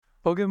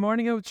Well, good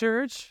morning, Hope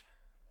Church.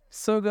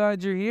 So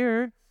glad you're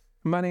here.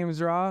 My name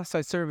is Ross. I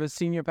serve as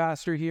senior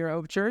pastor here at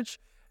Hope Church,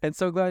 and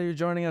so glad you're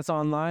joining us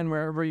online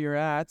wherever you're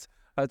at.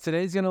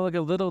 Today's going to look a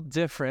little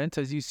different.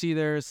 As you see,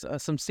 there's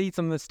some seats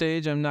on the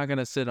stage. I'm not going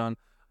to sit on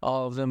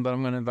all of them, but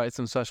I'm going to invite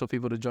some special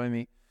people to join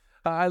me.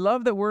 I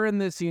love that we're in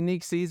this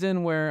unique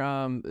season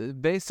where,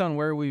 based on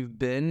where we've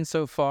been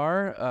so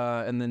far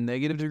and the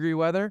negative degree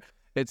weather,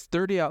 it's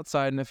 30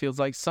 outside and it feels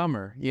like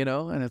summer,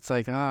 and it's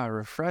like,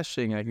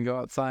 refreshing. I can go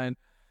outside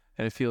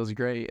and it feels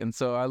great. And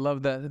so I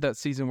love that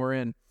season we're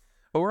in.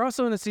 But we're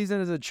also in a season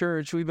as a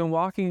church. We've been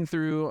walking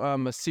through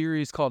a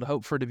series called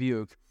Hope for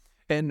Dubuque.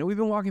 And we've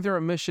been walking through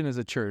our mission as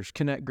a church,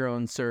 connect, grow,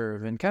 and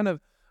serve, and kind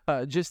of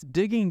just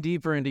digging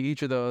deeper into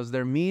each of those,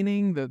 their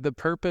meaning, the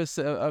purpose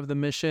of the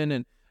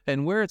mission,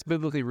 and where it's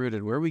biblically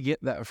rooted. Where we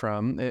get that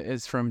from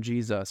is from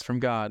Jesus, from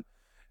God.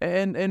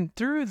 And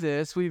through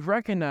this, we've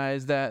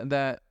recognized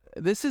that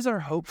this is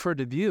our hope for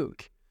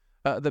Dubuque,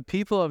 the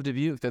people of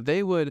Dubuque, that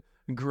they would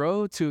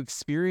grow to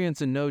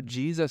experience and know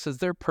Jesus as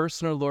their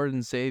personal Lord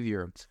and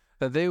Savior,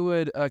 that they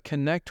would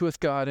connect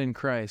with God in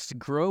Christ,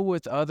 grow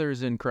with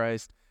others in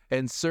Christ,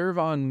 and serve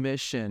on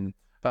mission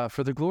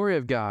for the glory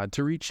of God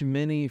to reach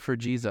many for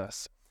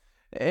Jesus.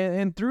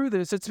 And through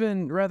this, it's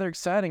been rather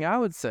exciting, I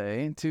would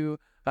say, to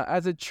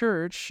as a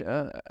church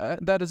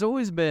that has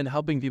always been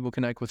helping people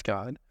connect with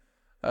God,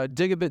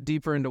 dig a bit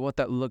deeper into what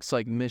that looks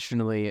like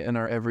missionally in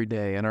our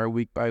everyday, in our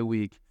week by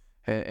week,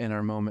 in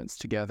our moments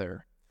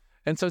together.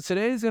 And so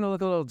today is going to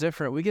look a little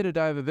different. We get to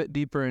dive a bit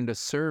deeper into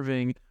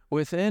serving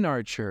within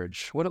our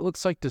church, what it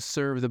looks like to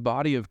serve the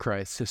body of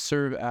Christ, to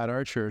serve at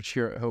our church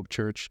here at Hope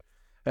Church,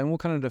 and we'll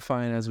kind of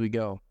define as we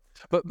go.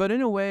 But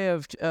in a way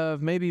of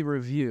maybe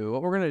review,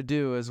 what we're going to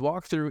do is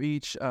walk through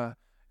each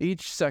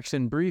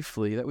section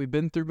briefly that we've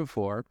been through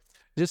before,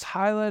 just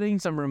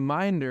highlighting some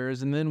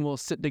reminders, and then we'll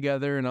sit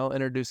together and I'll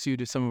introduce you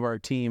to some of our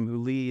team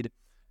who lead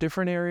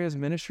different areas,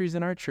 ministries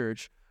in our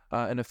church,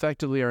 and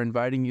effectively are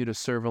inviting you to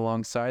serve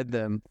alongside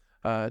them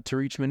to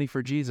reach many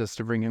for Jesus,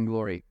 to bring him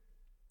glory.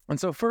 And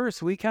so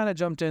first, we kind of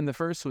jumped in the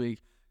first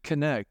week,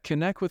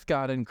 connect with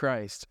God in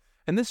Christ.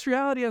 And this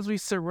reality, as we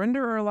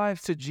surrender our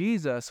lives to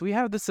Jesus, we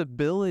have this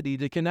ability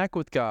to connect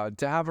with God,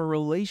 to have a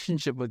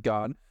relationship with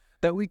God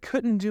that we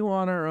couldn't do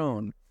on our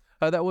own,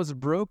 that was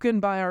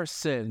broken by our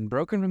sin,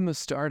 broken from the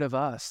start of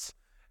us.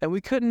 And we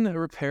couldn't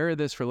repair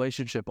this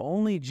relationship.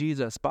 Only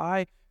Jesus,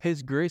 by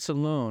his grace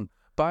alone,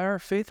 by our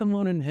faith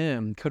alone in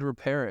him, could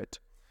repair it.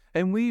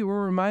 And we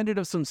were reminded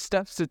of some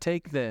steps to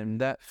take then,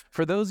 that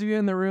for those of you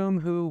in the room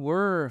who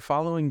were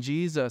following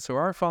Jesus or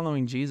are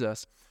following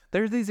Jesus,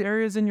 there's these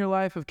areas in your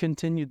life of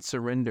continued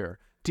surrender,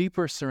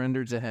 deeper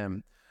surrender to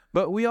him.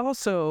 But we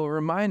also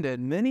reminded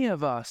many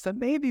of us that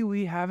maybe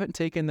we haven't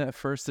taken that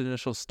first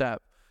initial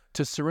step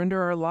to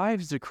surrender our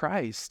lives to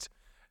Christ.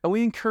 And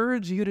we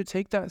encourage you to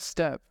take that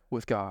step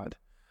with God.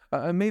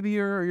 Maybe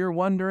you're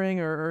wondering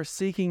or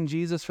seeking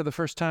Jesus for the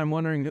first time,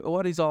 wondering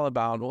what he's all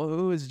about. Well,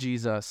 who is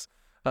Jesus?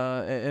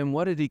 And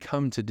what did he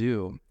come to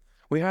do?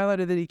 We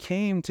highlighted that he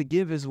came to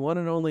give his one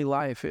and only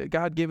life.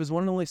 God gave his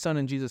one and only son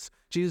in Jesus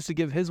to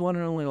give his one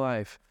and only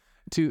life,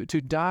 to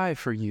die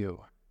for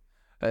you.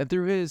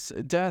 Through his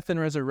death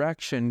and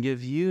resurrection,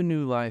 give you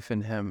new life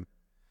in him.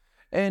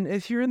 And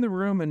if you're in the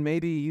room and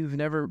maybe you've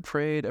never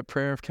prayed a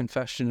prayer of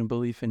confession and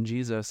belief in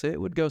Jesus,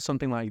 it would go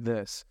something like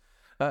this.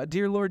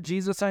 Dear Lord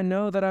Jesus, I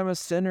know that I'm a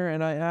sinner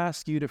and I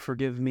ask you to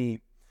forgive me.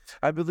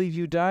 I believe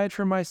you died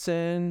for my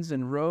sins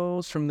and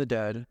rose from the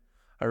dead.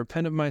 I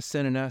repent of my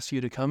sin and ask you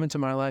to come into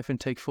my life and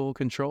take full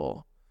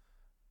control.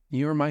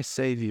 You are my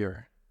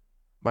Savior,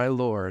 my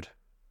Lord.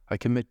 I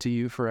commit to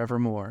you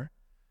forevermore.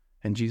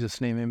 In Jesus'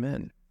 name,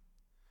 amen.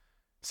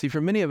 See,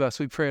 for many of us,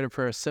 we prayed a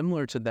prayer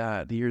similar to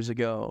that years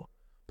ago.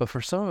 But for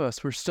some of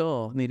us, we're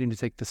still needing to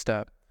take the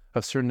step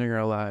of surrendering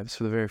our lives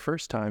for the very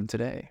first time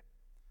today.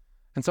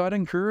 And so I'd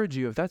encourage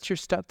you, if that's your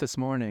step this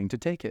morning, to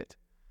take it.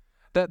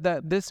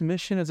 That this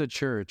mission as a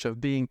church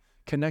of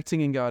connecting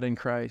in God in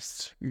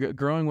Christ,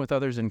 growing with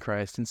others in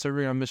Christ, and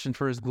serving our mission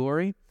for his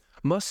glory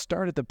must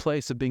start at the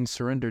place of being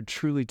surrendered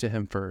truly to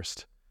him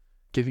first,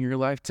 giving your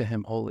life to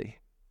him wholly.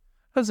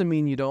 Doesn't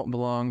mean you don't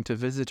belong to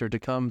visit or to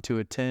come to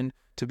attend,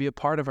 to be a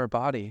part of our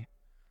body.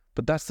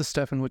 But that's the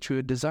step in which we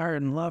would desire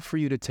and love for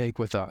you to take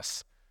with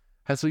us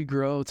as we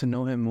grow to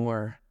know him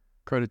more,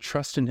 grow to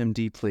trust in him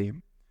deeply.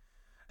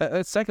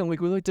 Second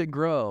week, we looked at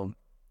growing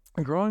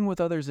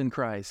with others in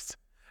Christ.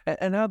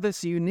 And how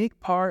this unique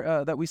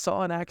part that we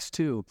saw in Acts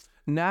 2,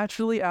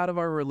 naturally out of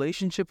our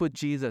relationship with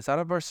Jesus, out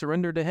of our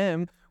surrender to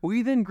him,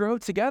 we then grow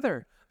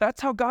together.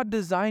 That's how God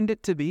designed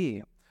it to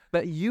be.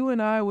 That you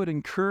and I would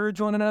encourage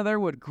one another,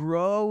 would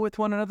grow with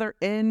one another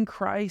in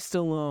Christ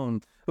alone.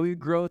 We would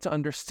grow to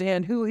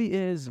understand who he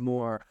is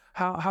more,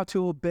 how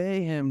to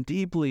obey him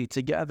deeply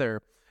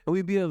together. And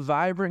we'd be a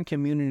vibrant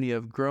community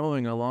of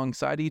growing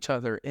alongside each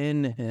other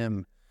in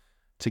him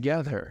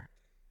together.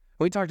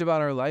 We talked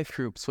about our life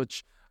groups,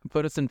 which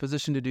put us in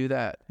position to do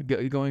that,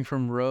 going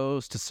from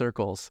rows to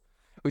circles.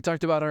 We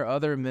talked about our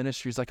other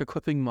ministries, like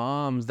equipping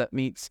moms that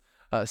meets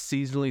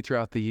seasonally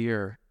throughout the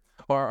year.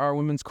 or our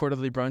women's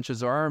quarterly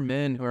brunches, or our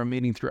men who are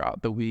meeting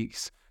throughout the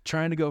weeks,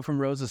 trying to go from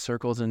rows of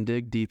circles and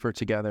dig deeper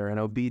together in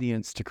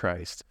obedience to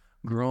Christ,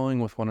 growing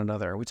with one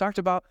another. We talked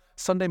about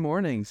Sunday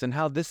mornings and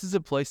how this is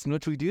a place in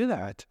which we do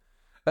that.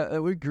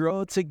 We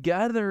grow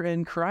together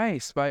in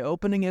Christ by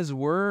opening His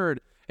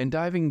Word and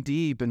diving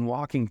deep and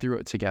walking through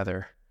it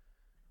together.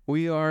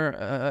 We are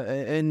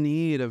in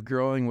need of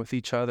growing with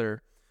each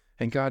other,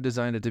 and God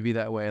designed it to be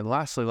that way. And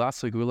lastly,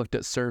 last week we looked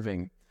at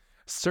serving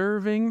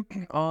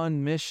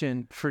on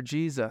mission for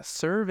Jesus,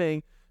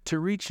 serving to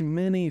reach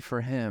many for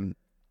Him.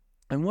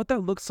 And what that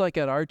looks like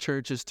at our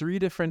church is 3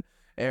 different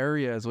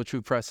areas which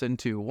we press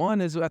into.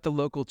 One is at the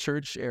local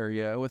church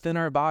area within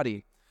our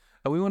body.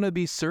 We want to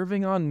be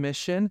serving on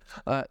mission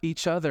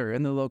each other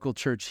in the local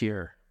church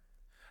here.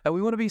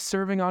 We want to be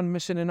serving on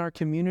mission in our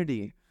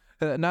community,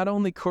 not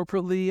only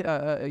corporately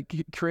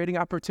creating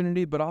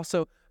opportunity, but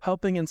also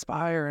helping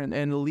inspire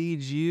and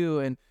lead you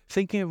and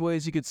thinking of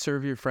ways you could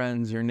serve your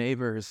friends, your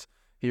neighbors,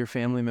 your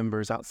family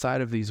members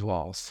outside of these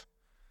walls.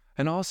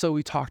 And also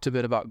we talked a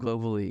bit about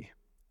globally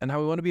and how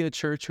we want to be a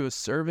church who is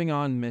serving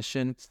on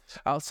mission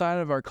outside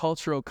of our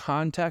cultural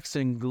context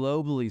and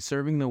globally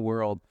serving the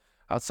world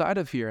outside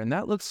of here. And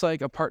that looks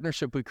like a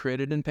partnership we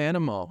created in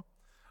Panama,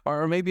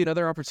 or maybe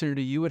another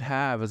opportunity you would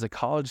have as a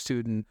college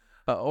student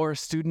or a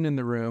student in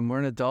the room or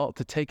an adult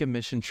to take a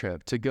mission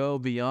trip, to go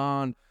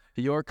beyond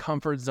your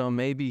comfort zone,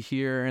 maybe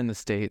here in the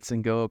States,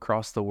 and go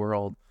across the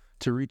world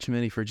to reach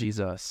many for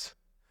Jesus.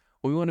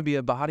 We want to be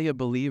a body of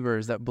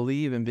believers that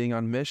believe in being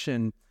on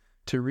mission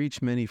to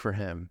reach many for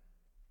Him.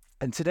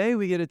 And today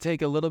we get to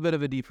take a little bit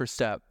of a deeper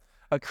step,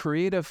 a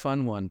creative,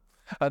 fun one.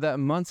 That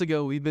months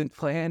ago we've been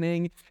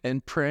planning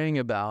and praying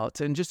about,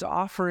 and just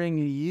offering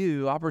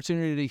you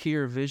opportunity to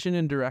hear vision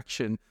and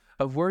direction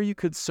of where you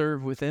could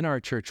serve within our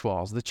church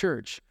walls, the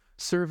church,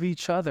 serve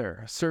each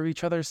other, serve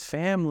each other's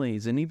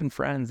families, and even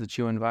friends that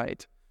you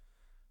invite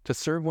to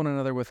serve one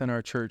another within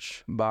our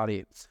church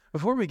body.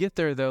 Before we get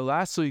there though,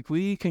 last week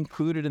we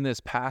concluded in this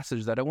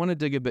passage that I want to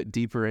dig a bit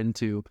deeper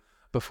into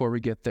before we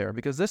get there,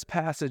 because this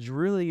passage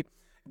really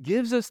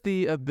gives us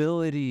the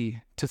ability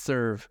to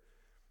serve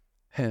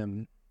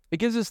Him. It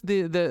gives us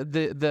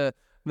the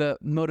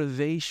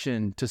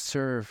motivation to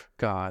serve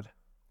God.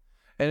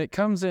 And it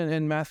comes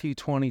in Matthew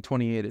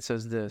 20:28. It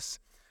says this: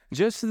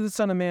 "Just as the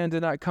Son of Man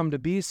did not come to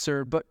be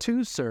served, but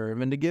to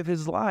serve, and to give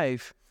His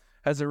life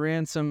as a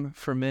ransom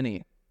for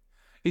many."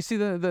 You see,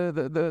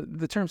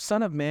 the term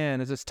Son of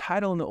Man is this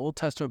title in the Old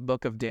Testament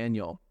book of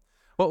Daniel.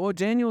 What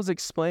Daniel is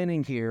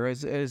explaining here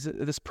is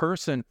this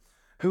person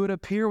who would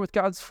appear with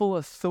God's full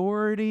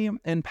authority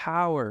and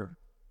power,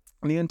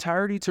 and the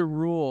entirety to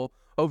rule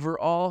over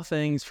all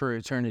things for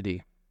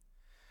eternity.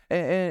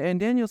 And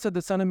Daniel said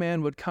the Son of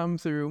Man would come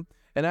through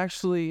and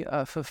actually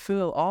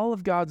fulfill all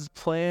of God's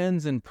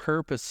plans and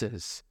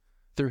purposes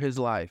through His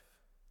life.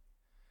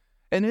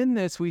 And in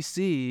this we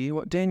see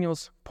what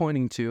Daniel's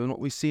pointing to and what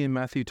we see in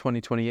Matthew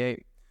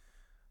 20:28.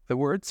 The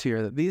words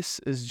here that this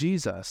is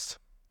Jesus,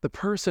 the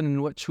person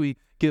in which we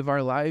give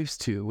our lives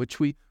to, which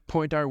we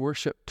point our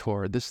worship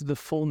toward. This is the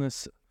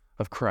fullness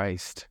of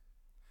Christ.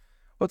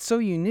 What's so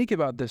unique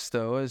about this,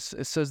 though, is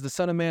it says the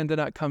Son of Man did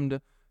not come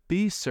to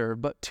be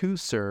served, but to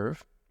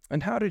serve.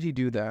 And how did He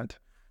do that?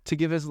 To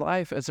give His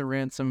life as a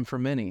ransom for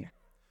many,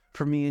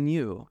 for me and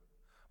you.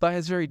 By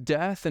His very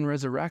death and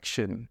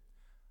resurrection,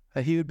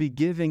 that He would be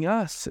giving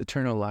us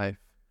eternal life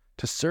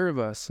to serve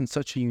us in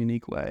such a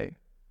unique way,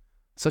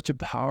 such a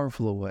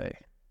powerful way.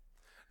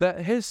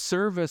 That His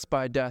service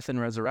by death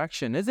and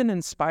resurrection isn't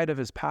in spite of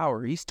His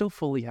power. He still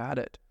fully had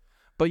it.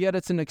 But yet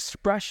it's an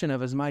expression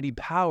of His mighty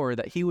power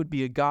that He would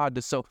be a God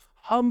to so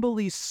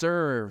humbly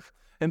serve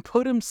and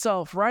put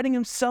Himself, writing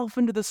Himself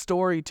into the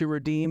story to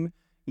redeem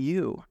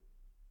you,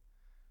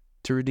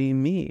 to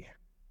redeem me,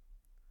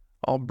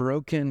 all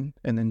broken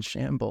and in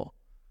shamble,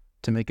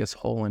 to make us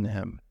whole in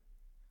Him,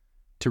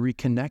 to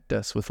reconnect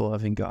us with a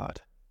loving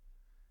God,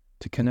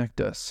 to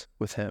connect us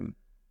with Him.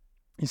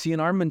 You see, in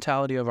our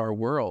mentality of our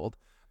world,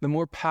 the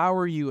more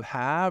power you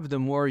have, the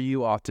more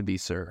you ought to be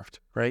served,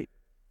 right?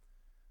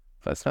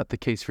 That's not the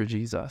case for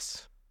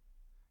Jesus.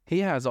 He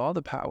has all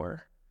the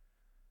power.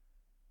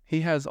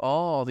 He has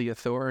all the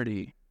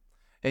authority,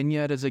 and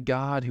yet is a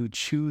God who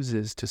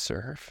chooses to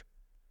serve,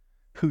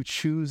 who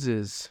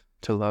chooses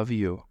to love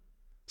you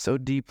so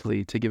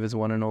deeply to give His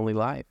one and only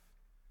life,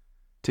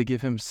 to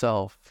give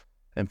Himself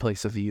in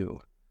place of you,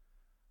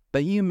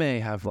 that you may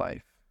have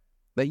life,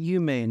 that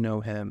you may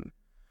know Him.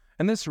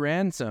 And this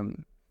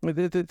ransom,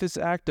 this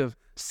act of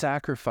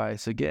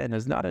sacrifice, again,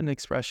 is not an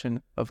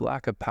expression of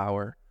lack of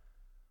power,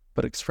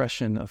 but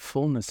expression of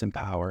fullness and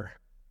power,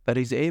 that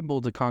He's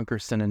able to conquer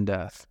sin and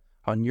death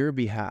on your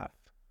behalf,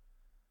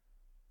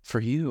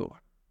 for you,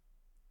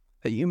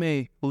 that you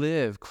may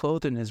live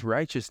clothed in His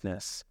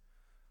righteousness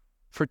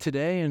for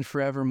today and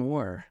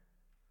forevermore,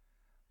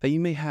 that you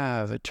may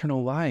have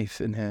eternal life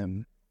in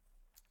Him,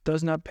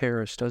 does not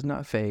perish, does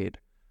not fade,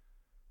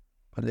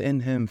 but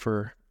in Him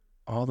for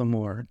all the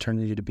more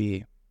eternity to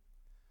be.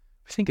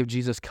 We think of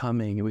Jesus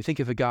coming, and we think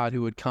of a God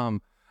who would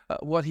come,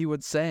 what He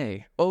would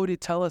say. What would He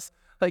tell us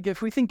Like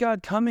if we think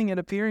God coming and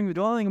appearing,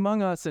 dwelling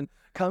among us and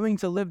coming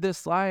to live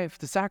this life,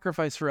 to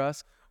sacrifice for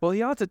us, well,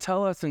 he ought to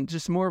tell us and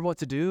just more of what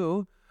to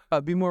do.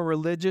 Be more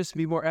religious,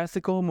 be more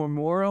ethical, more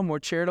moral, more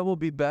charitable,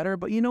 be better.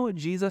 But you know what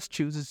Jesus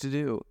chooses to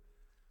do?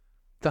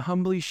 To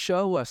humbly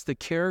show us the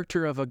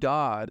character of a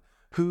God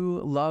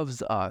who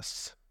loves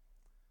us,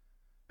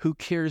 who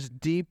cares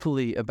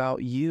deeply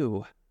about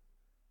you.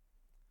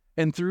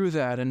 And through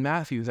that, in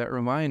Matthew, that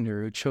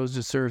reminder, who chose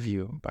to serve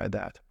you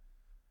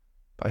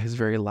by his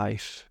very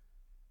life.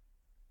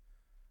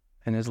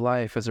 And his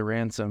life as a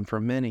ransom for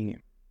many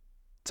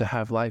to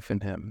have life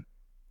in him.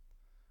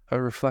 A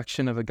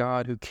reflection of a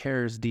God who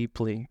cares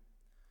deeply,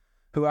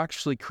 who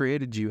actually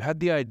created you, had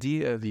the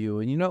idea of you.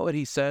 And you know what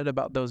he said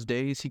about those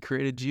days he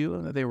created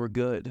you? That they were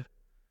good.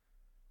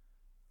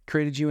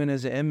 Created you in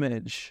his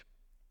image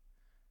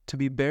to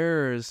be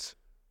bearers,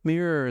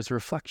 mirrors,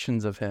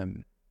 reflections of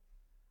him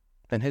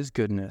and his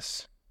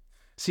goodness.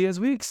 See, as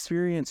we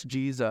experience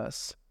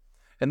Jesus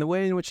and the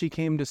way in which he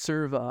came to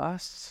serve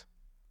us,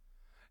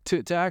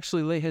 to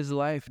actually lay his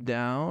life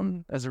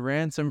down as a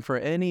ransom for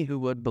any who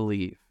would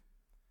believe,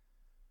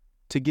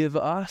 to give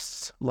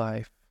us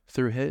life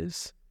through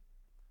his,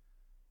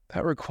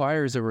 that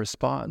requires a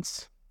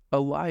response, a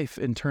life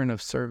in turn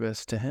of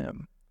service to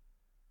him.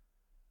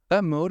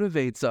 That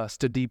motivates us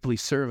to deeply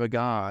serve a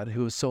God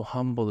who is so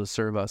humble to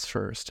serve us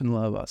first and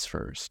love us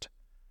first.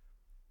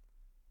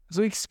 As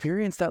we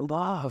experience that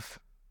love,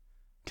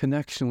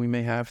 connection we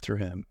may have through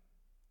him,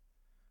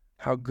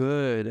 how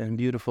good and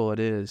beautiful it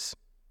is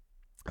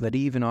that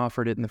he even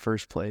offered it in the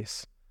first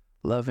place,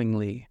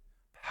 lovingly,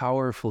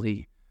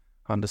 powerfully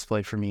on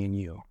display for me and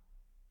you.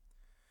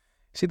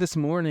 See, this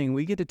morning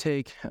we get to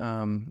take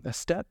a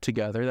step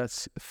together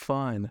that's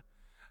fun.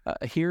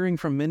 Hearing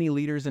from many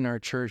leaders in our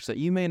church that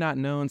you may not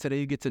know, and today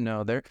you get to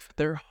know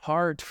their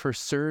heart for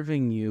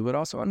serving you, but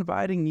also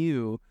inviting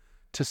you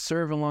to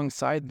serve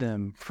alongside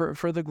them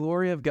for the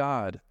glory of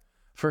God,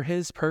 for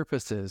his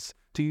purposes,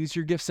 to use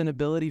your gifts and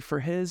ability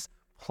for his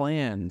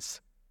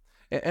plans.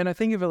 And I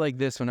think of it like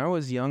this. When I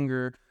was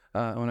younger,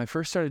 when I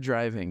first started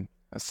driving,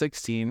 I was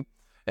 16,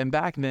 and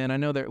back then, I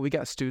know that we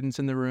got students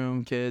in the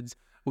room, kids.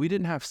 We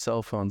didn't have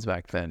cell phones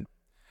back then.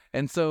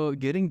 And so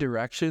getting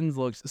directions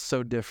looked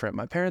so different.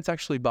 My parents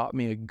actually bought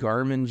me a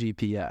Garmin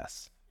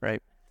GPS,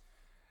 right?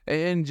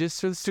 And just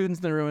for the students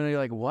in the room, and they're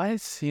like,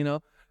 what? You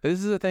know,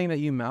 this is a thing that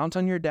you mount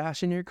on your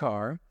dash in your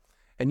car,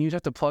 and you'd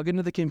have to plug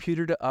into the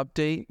computer to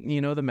update,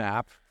 the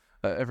map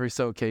every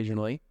so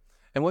occasionally.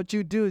 And what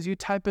you do is you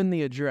type in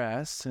the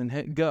address and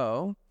hit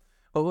go.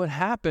 Well, what would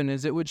happen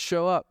is it would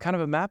show up kind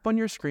of a map on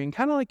your screen,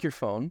 kind of like your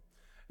phone,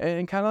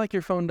 and kind of like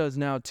your phone does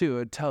now too. It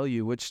would tell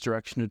you which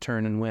direction to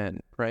turn and when,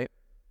 right?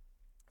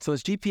 So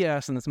this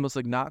GPS in this most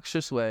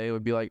obnoxious way, it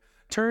would be like,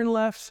 turn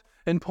left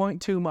and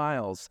 0.2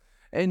 miles.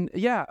 And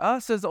yeah,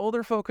 us as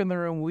older folk in the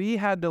room, we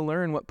had to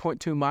learn what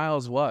 0.2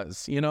 miles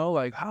was,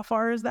 like how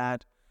far is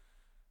that?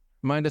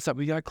 Remind us that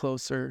we got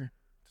closer.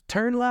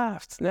 Turn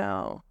left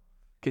now.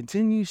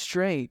 Continue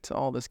straight,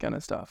 all this kind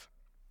of stuff.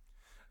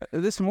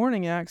 This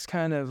morning acts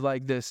kind of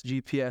like this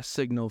GPS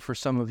signal for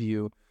some of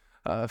you,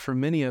 for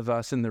many of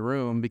us in the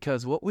room,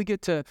 because what we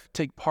get to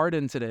take part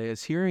in today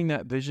is hearing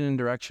that vision and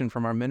direction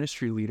from our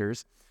ministry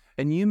leaders.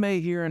 And you may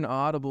hear an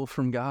audible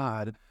from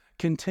God,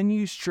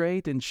 continue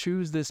straight and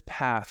choose this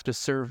path to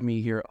serve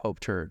me here at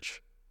Hope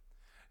Church.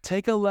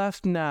 Take a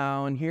left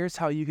now, and here's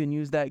how you can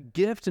use that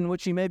gift in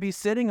which you may be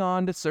sitting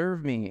on to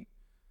serve me.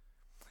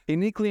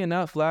 Uniquely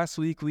enough, last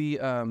week we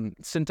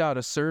sent out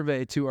a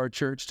survey to our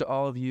church, to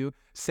all of you.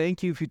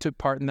 Thank you if you took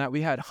part in that.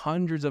 We had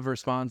hundreds of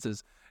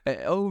responses,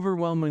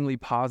 overwhelmingly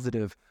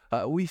positive.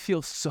 We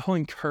feel so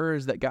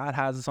encouraged that God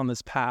has us on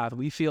this path.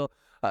 We feel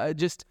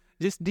just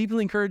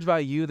deeply encouraged by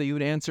you that you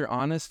would answer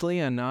honestly,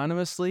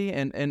 anonymously,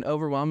 and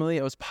overwhelmingly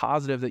it was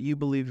positive that you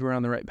believed we're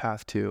on the right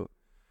path too,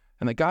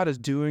 and that God is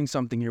doing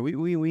something here.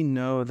 We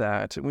know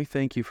that, and we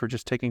thank you for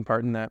just taking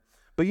part in that.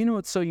 But you know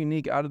what's so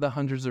unique? Out of the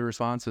hundreds of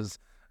responses,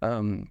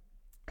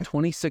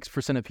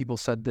 26% of people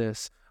said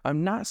this: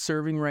 I'm not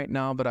serving right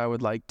now, but I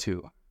would like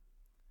to.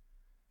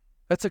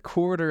 That's a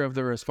quarter of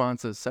the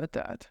responses said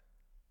that.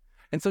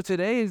 And so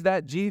today is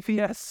that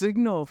GPS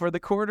signal for the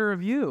quarter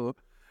of you,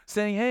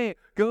 saying, hey,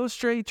 go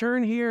straight,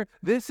 turn here.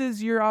 This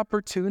is your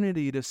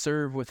opportunity to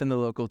serve within the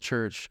local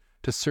church,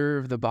 to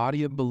serve the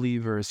body of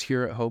believers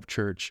here at Hope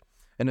Church,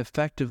 and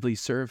effectively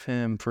serve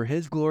him for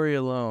his glory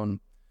alone,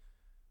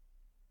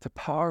 to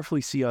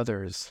powerfully see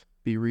others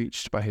be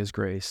reached by his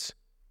grace.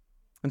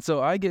 And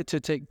so I get to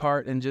take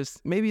part in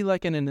just maybe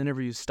like in an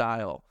interview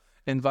style,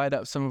 invite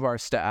up some of our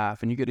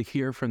staff, and you get to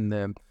hear from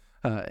them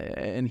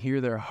and hear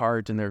their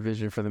heart and their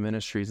vision for the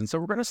ministries. And so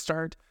we're going to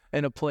start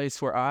in a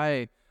place where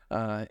I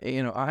love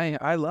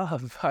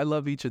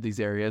each of these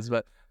areas,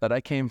 but that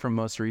I came from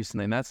most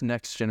recently, and that's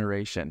Next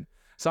Generation.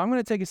 So I'm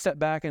going to take a step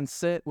back and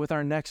sit with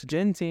our Next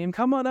Gen team.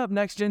 Come on up,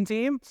 Next Gen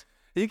team.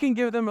 You can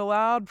give them a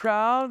loud,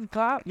 proud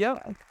clap.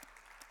 Yep.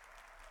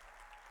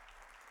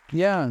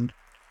 Yeah.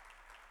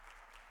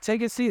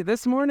 Take a seat.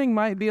 This morning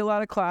might be a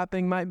lot of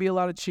clapping, might be a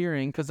lot of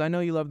cheering, because I know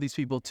you love these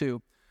people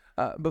too.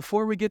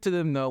 Before we get to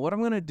them, though, what I'm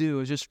going to do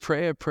is just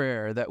pray a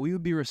prayer that we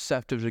would be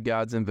receptive to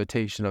God's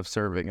invitation of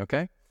serving,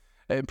 okay?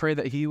 And pray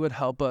that he would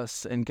help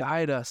us and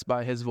guide us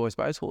by his voice,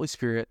 by his Holy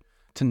Spirit,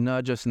 to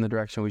nudge us in the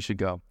direction we should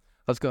go.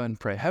 Let's go ahead and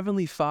pray.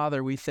 Heavenly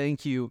Father, we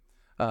thank you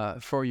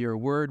for your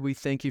word. We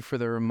thank you for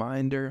the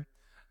reminder.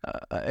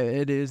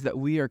 It is that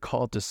we are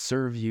called to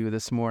serve you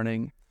this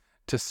morning,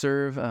 to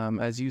serve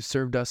as you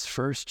served us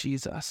first,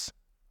 Jesus.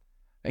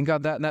 And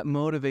God, that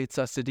motivates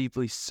us to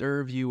deeply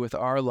serve you with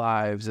our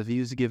lives as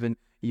you've given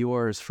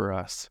yours for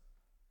us.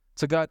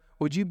 So God,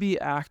 would you be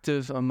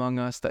active among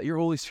us, that your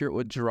Holy Spirit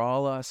would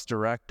draw us,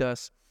 direct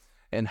us,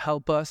 and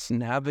help us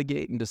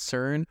navigate and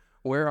discern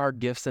where our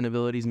gifts and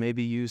abilities may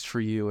be used for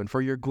you and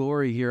for your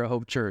glory here at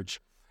Hope Church.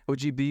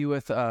 Would you be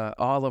with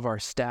all of our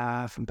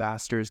staff and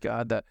pastors,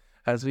 God, that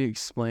as we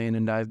explain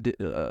and dive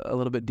a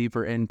little bit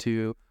deeper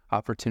into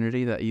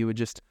opportunity, that you would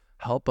just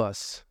help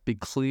us be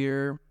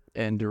clear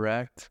and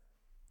direct.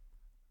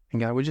 And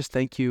God, we just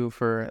thank you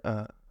for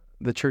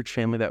the church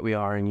family that we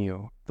are in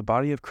you, the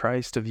body of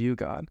Christ of you,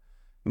 God,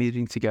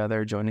 meeting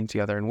together, joining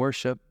together in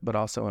worship, but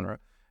also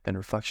in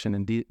reflection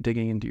and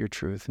digging into your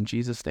truth. In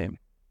Jesus' name,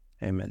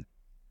 amen.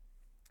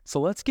 So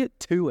let's get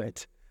to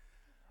it.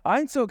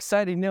 I'm so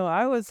excited. No,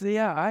 I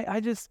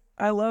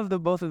love the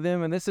both of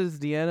them. And this is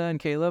Deanna and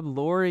Caleb.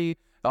 Lori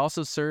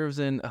also serves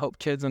in Hope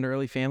Kids and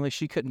Early Family.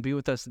 She couldn't be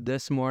with us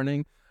this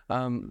morning.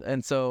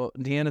 And so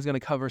Deanna's going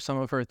to cover some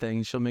of her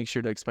things. She'll make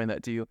sure to explain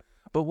that to you.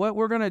 But what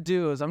we're going to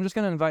do is I'm just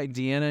going to invite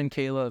Deanna and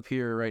Caleb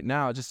here right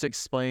now just to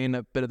explain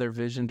a bit of their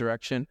vision,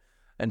 direction,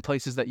 and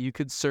places that you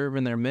could serve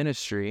in their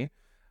ministry.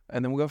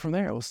 And then we'll go from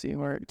there. We'll see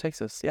where it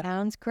takes us. Yeah.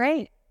 Sounds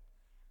great.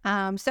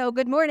 So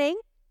good morning.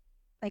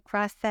 Like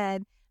Ross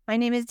said, my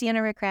name is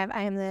Deanna Rickrav.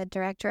 I am the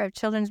Director of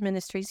Children's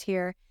Ministries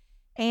here.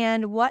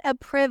 And what a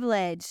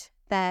privilege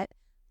that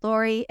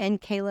Lori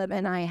and Caleb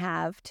and I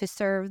have to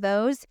serve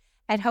those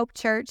at Hope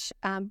Church,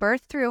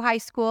 birth through high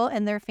school,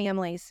 and their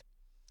families.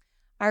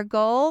 Our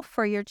goal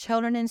for your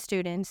children and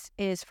students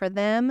is for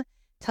them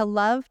to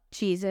love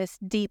Jesus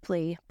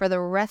deeply for the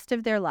rest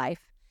of their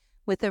life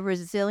with a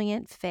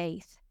resilient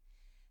faith.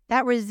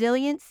 That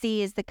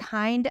resiliency is the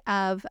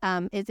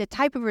is a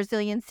type of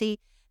resiliency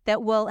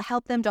that will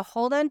help them to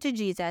hold on to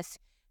Jesus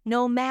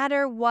no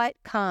matter what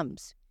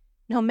comes,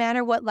 no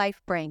matter what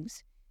life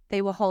brings.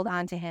 They will hold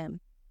on to him.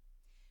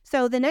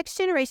 So the Next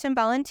Generation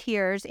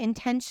volunteers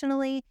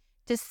intentionally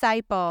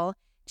disciple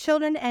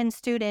children and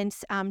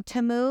students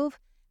to move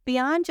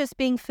beyond just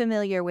being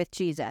familiar with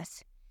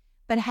Jesus,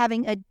 but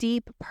having a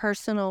deep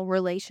personal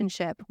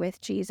relationship with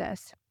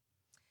Jesus.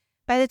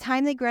 By the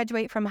time they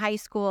graduate from high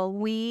school,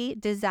 we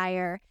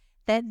desire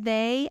that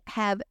they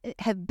have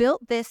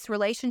built this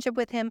relationship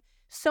with him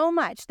so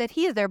much that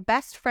he is their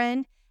best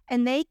friend,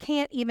 and they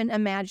can't even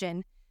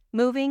imagine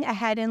moving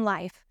ahead in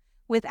life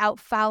without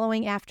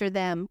following after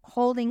them,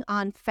 holding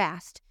on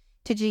fast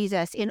to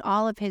Jesus in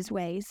all of his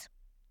ways.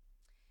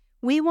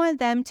 We want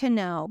them to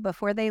know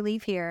before they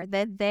leave here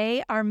that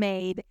they are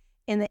made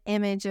in the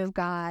image of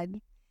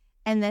God,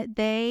 and that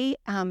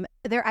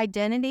their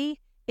identity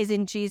is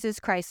in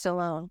Jesus Christ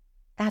alone.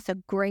 That's a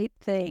great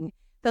thing.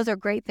 Those are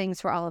great things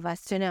for all of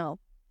us to know.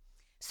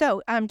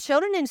 So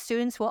children and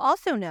students will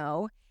also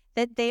know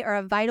that they are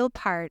a vital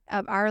part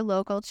of our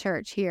local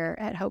church here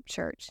at Hope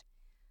Church.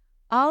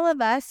 All of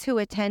us who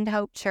attend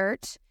Hope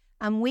Church,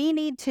 we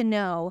need to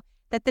know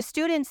that the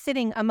students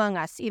sitting among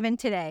us, even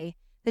today,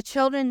 the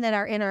children that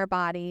are in our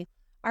body,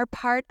 are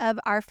part of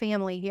our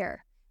family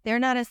here. They're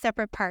not a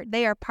separate part.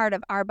 They are part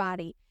of our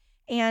body.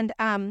 And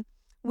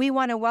we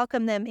want to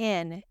welcome them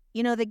in.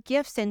 You know, the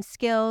gifts and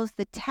skills,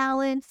 the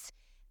talents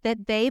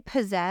that they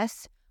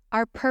possess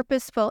are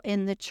purposeful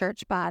in the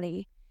church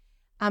body.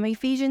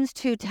 Ephesians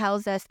 2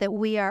 tells us that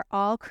we are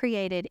all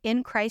created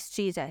in Christ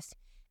Jesus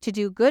to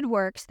do good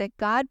works that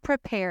God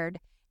prepared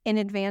in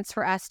advance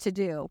for us to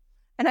do.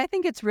 And I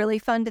think it's really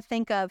fun to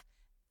think of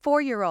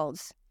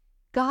 4-year-olds.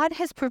 God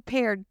has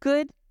prepared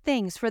good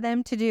things for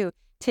them to do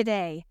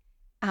today,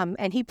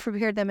 and he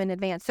prepared them in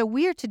advance. So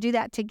we are to do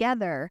that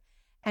together,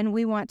 and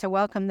we want to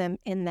welcome them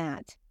in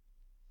that.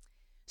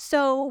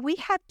 So we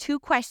have 2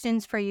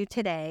 questions for you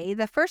today.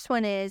 The first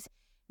one is,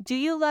 do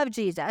you love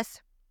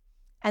Jesus?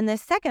 And the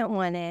second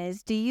one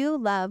is, do you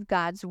love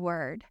God's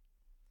word?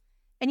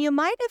 And you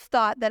might have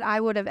thought that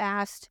I would have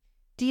asked,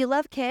 do you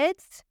love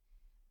kids?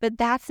 But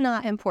that's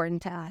not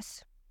important to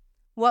us.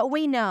 What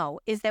we know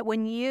is that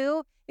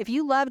if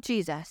you love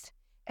Jesus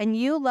and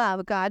you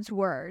love God's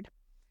word,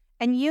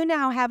 and you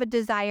now have a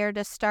desire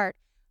to start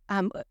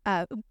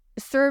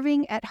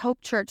serving at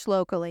Hope Church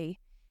locally,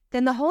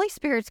 then the Holy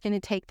Spirit's going to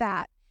take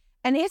that,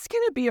 and it's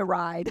going to be a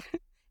ride.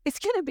 It's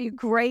going to be a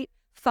great,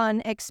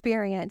 fun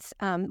experience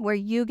where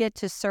you get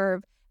to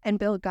serve and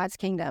build God's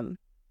kingdom.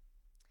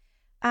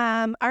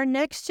 Our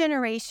Next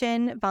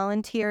Generation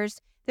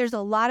volunteers, there's a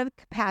lot of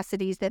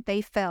capacities that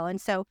they fill, and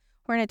so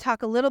we're going to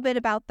talk a little bit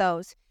about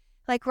those.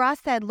 Like Ross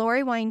said,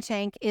 Lori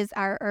Weinshank is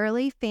our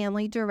Early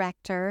Family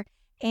Director,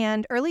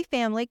 and Early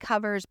Family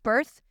covers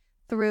birth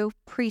through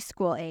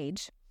preschool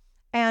age.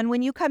 And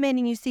when you come in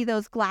and you see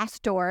those glass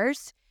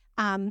doors,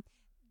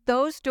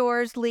 those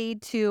doors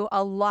lead to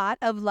a lot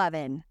of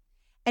loving.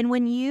 And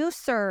when you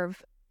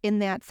serve in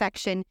that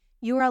section,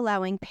 you are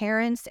allowing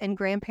parents and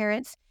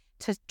grandparents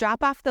to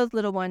drop off those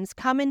little ones,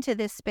 come into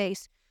this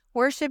space,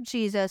 worship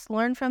Jesus,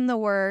 learn from the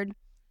Word,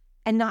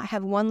 and not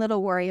have one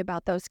little worry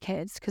about those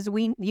kids, because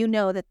you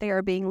know that they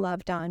are being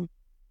loved on.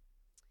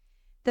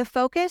 The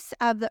focus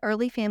of the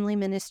early family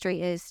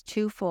ministry is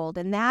twofold,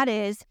 and that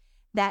is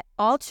that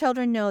all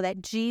children know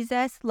that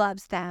Jesus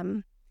loves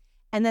them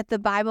and that the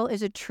Bible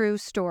is a true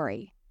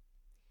story.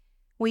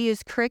 We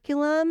use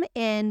curriculum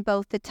in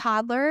both the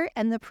toddler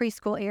and the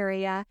preschool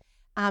area,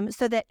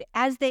 so that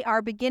as they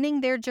are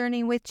beginning their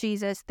journey with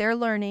Jesus, they're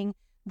learning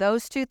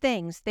those two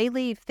things. They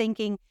leave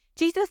thinking,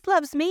 Jesus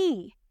loves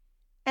me,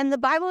 and the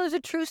Bible is a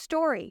true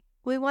story.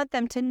 We want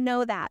them to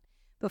know that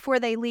before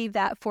they leave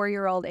that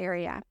 4-year-old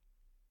area.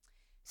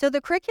 So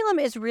the curriculum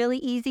is really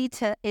easy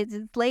it's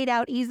laid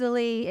out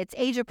easily, it's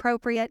age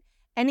appropriate.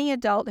 Any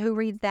adult who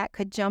reads that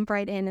could jump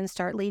right in and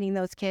start leading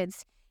those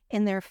kids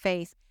in their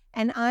faith.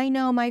 And I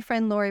know my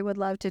friend Lori would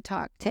love to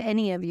talk to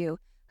any of you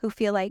who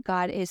feel like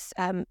God is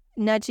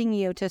nudging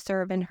you to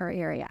serve in her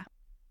area.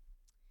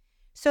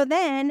 So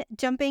then,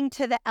 jumping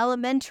to the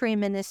elementary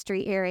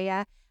ministry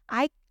area,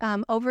 I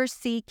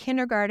oversee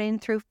kindergarten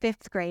through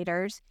 5th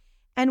graders,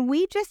 and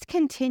we just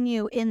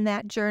continue in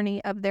that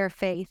journey of their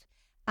faith,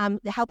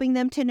 helping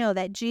them to know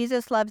that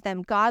Jesus loves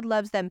them, God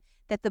loves them,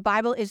 that the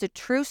Bible is a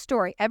true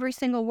story, every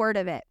single word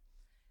of it,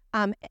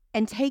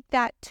 and take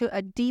that to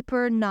a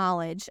deeper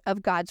knowledge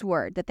of God's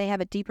Word, that they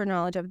have a deeper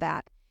knowledge of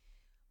that.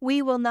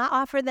 We will not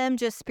offer them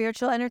just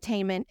spiritual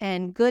entertainment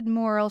and good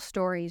moral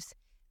stories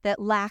that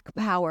lack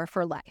power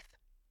for life.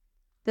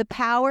 The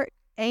power,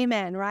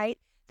 amen, right?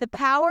 The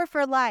power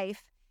for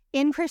life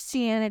in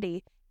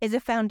Christianity is a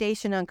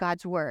foundation on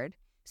God's Word.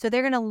 So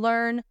they're going to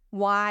learn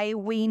why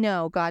we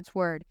know God's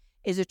Word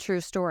is a true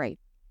story.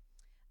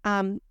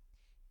 As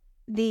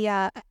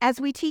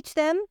we teach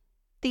them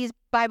these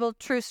Bible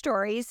true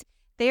stories,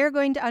 they are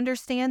going to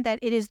understand that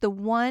it is the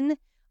one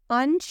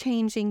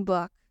unchanging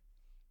book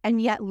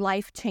and yet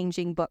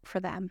life-changing book for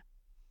them,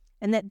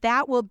 and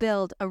that will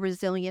build a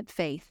resilient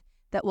faith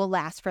that will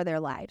last for their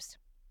lives.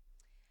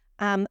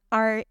 On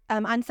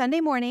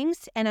Sunday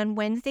mornings and on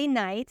Wednesday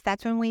nights,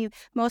 that's when we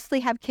mostly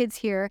have kids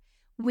here.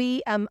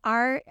 We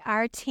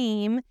our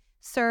team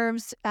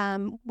serves.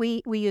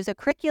 We use a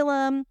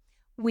curriculum.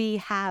 We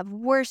have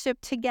worship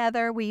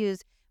together. We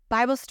use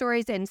Bible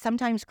stories and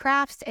sometimes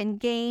crafts and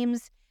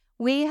games.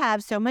 We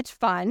have so much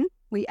fun.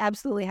 We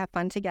absolutely have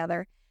fun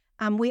together.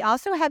 We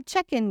also have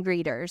check-in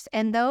greeters,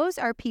 and those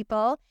are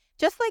people,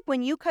 just like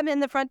when you come in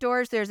the front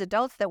doors, there's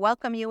adults that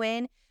welcome you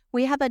in.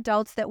 We have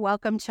adults that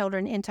welcome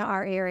children into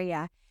our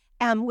area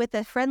with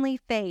a friendly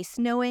face,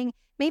 knowing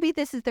maybe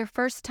this is their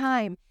first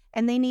time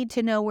and they need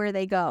to know where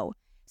they go.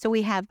 So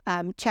we have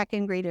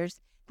check-in greeters.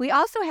 We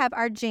also have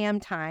our jam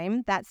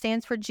time. That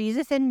stands for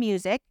Jesus and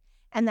Music,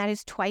 and that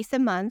is twice a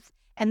month,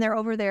 and they're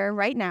over there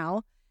right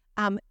now.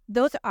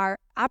 Those are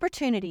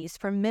opportunities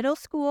for middle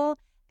school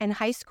and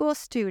high school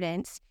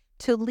students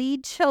to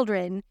lead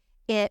children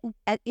in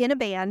a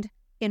band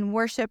in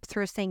worship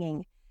through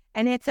singing.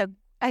 And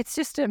it's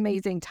just an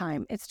amazing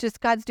time. It's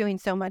just God's doing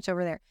so much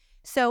over there.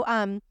 So,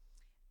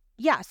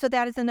 so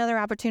that is another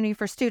opportunity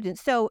for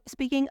students. So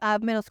speaking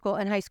of middle school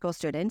and high school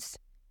students,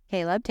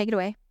 Caleb, take it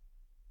away.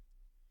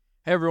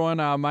 Hey, everyone.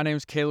 My name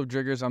is Caleb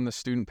Driggers. I'm the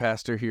student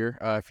pastor here,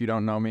 if you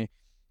don't know me.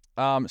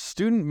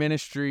 Student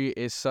ministry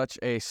is such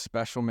a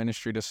special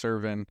ministry to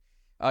serve in.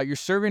 You're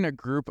serving a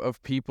group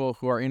of people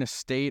who are in a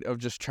state of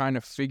just trying to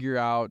figure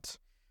out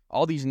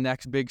all these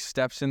next big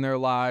steps in their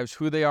lives,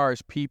 who they are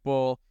as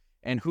people,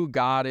 and who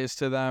God is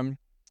to them.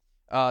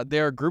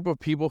 They're a group of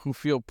people who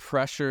feel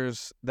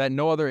pressures that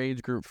no other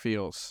age group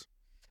feels.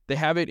 They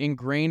have it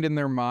ingrained in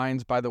their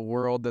minds by the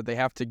world that they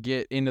have to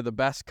get into the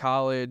best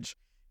college,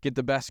 get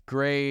the best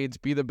grades,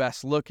 be the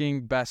best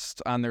looking,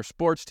 best on their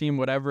sports team,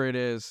 whatever it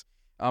is.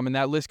 And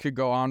that list could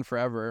go on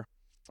forever.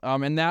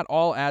 And that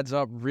all adds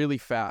up really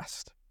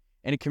fast.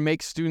 And it can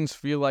make students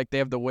feel like they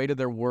have the weight of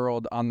their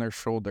world on their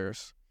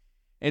shoulders.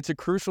 It's a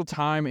crucial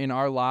time in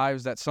our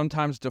lives that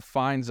sometimes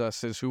defines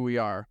us as who we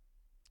are.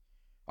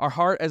 Our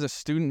heart as a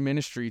student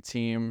ministry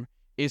team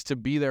is to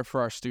be there for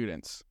our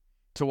students,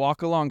 to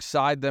walk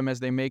alongside them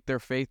as they make their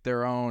faith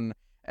their own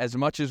as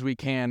much as we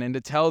can, and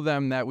to tell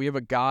them that we have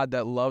a God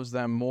that loves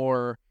them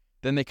more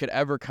than they could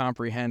ever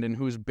comprehend and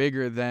who's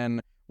bigger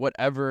than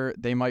whatever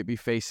they might be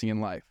facing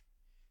in life.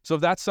 So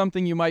if that's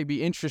something you might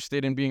be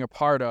interested in being a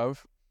part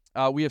of,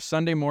 we have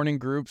Sunday morning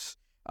groups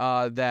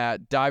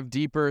that dive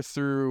deeper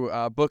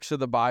through books of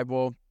the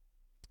Bible.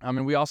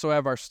 And we also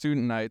have our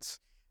student nights,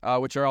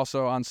 which are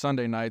also on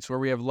Sunday nights, where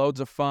we have loads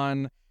of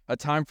fun, a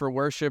time for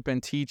worship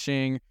and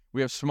teaching.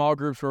 We have small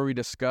groups where we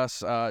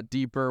discuss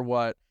deeper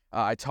what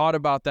I taught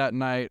about that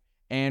night,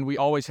 and we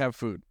always have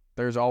food.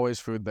 There's always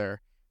food there.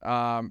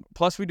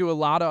 Plus, we do a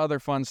lot of other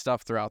fun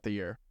stuff throughout the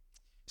year.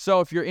 So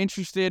if you're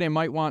interested and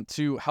might want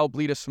to help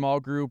lead a small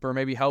group or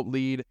maybe help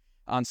lead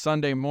on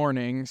Sunday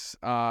mornings,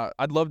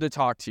 I'd love to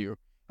talk to you.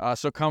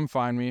 So come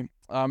find me.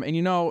 And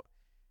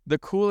the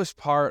coolest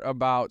part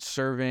about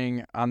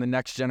serving on the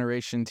Next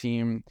Generation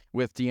team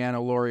with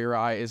Deanna, Lori, or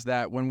I is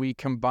that when we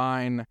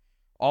combine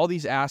all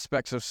these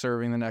aspects of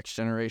serving the next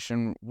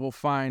generation, we'll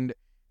find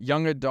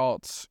young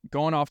adults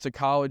going off to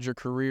college or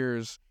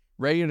careers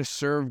ready to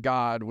serve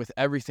God with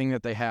everything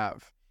that they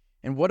have.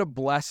 And what a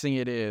blessing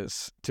it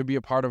is to be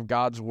a part of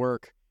God's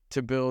work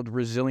to build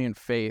resilient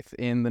faith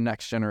in the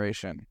next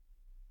generation.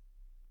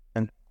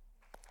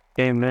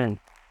 Amen.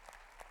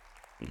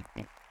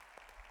 I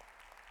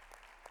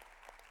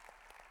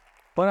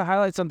want to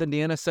highlight something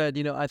Deanna said.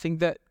 I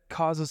think that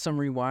causes some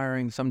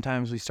rewiring.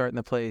 Sometimes we start in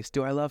the place,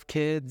 do I love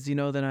kids?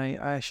 Then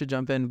I should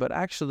jump in. But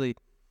actually,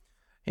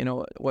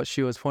 what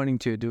she was pointing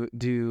to,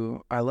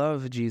 do I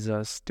love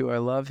Jesus? Do I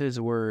love his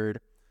word?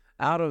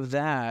 Out of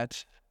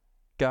that,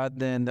 God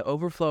then, the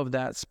overflow of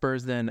that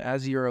spurs then,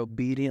 as you're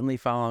obediently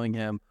following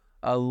him,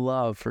 a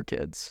love for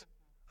kids,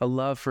 a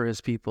love for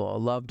his people, a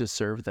love to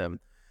serve them.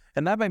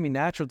 And that might be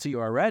natural to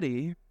you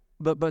already,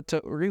 but to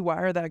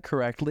rewire that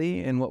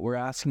correctly in what we're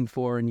asking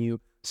for and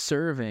you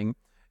serving,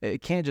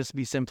 it can't just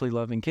be simply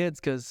loving kids,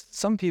 because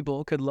some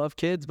people could love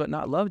kids but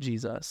not love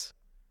Jesus.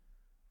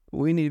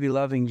 We need to be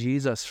loving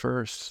Jesus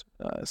first,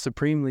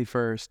 supremely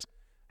first,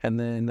 and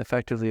then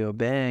effectively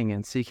obeying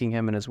and seeking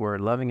him in his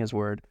word, loving his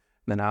word,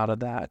 and then out of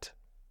that,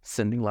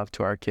 sending love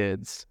to our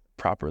kids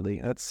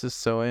properly. That's just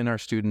so in our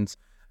students.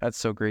 That's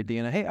so great,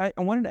 Deanna. Hey,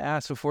 I wanted to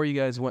ask before you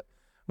guys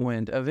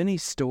went of any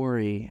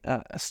story,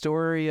 a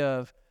story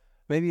of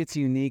maybe it's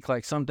unique,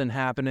 like something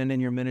happening in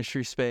your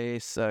ministry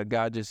space,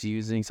 God just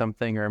using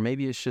something, or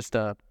maybe it's just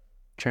a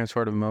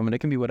transformative moment. It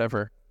can be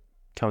whatever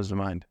comes to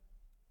mind.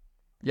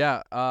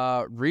 Yeah,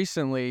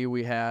 recently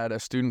we had a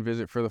student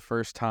visit for the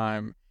first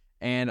time,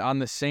 and on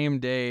the same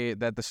day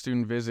that the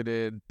student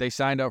visited, they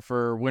signed up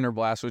for Winter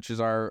Blast, which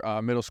is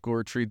our middle school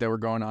retreat that we're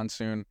going on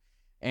soon.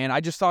 And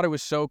I just thought it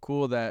was so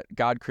cool that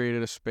God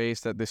created a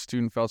space that this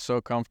student felt so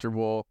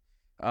comfortable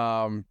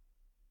to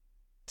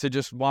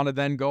just want to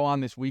then go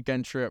on this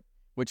weekend trip,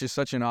 which is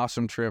such an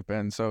awesome trip.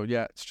 And so,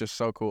 yeah, it's just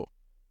so cool.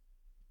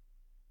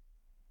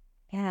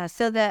 Yeah.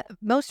 So the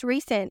most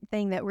recent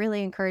thing that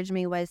really encouraged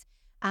me was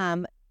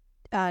on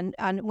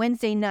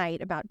Wednesday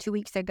night, about 2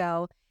 weeks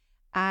ago,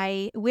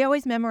 we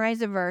always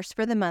memorize a verse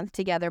for the month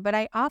together, but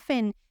I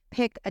often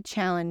pick a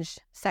challenge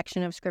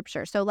section of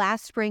scripture. So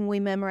last spring we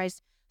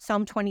memorized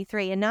Psalm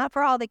 23, and not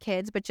for all the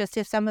kids, but just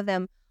if some of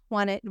them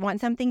want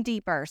something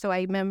deeper. So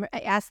I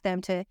asked them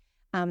to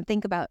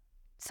think about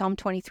Psalm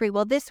 23.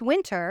 Well, this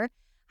winter,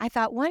 I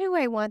thought, what do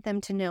I want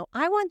them to know?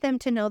 I want them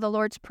to know the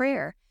Lord's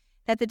Prayer,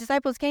 that the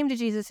disciples came to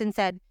Jesus and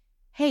said,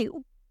 hey,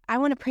 I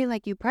want to pray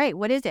like you pray.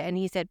 What is it? And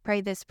he said,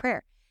 pray this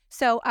prayer.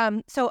 So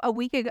a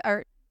week ago,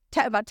 or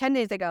about 10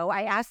 days ago,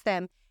 I asked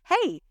them,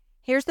 hey,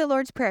 here's the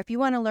Lord's Prayer. If you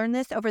want to learn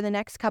this over the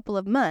next couple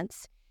of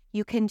months,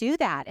 you can do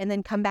that and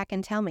then come back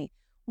and tell me.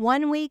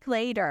 1 week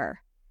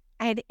later,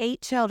 I had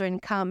 8 children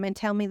come and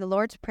tell me the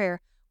Lord's Prayer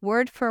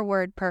word for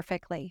word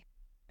perfectly.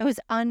 It was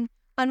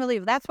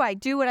unbelievable. That's why I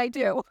do what I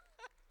do.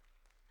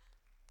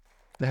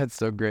 That's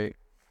so great.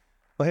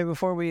 Well, hey,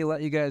 before we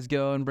let you guys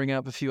go and bring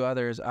up a few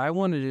others, I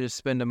wanted to just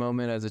spend a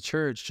moment as a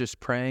church just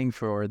praying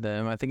for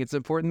them. I think it's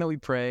important that we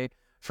pray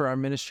for our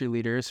ministry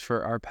leaders,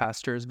 for our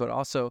pastors, but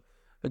also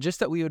just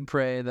that we would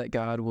pray that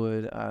God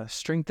would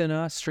strengthen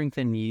us,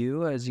 strengthen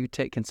you as you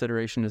take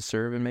consideration to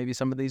serve in maybe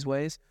some of these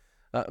ways.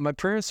 My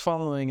prayer is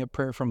following a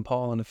prayer from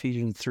Paul in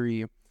Ephesians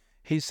 3.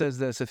 He says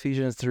this,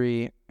 Ephesians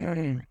 3,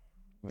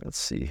 let's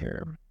see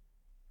here.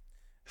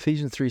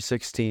 Ephesians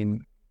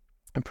 3:16.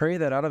 I pray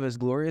that out of his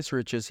glorious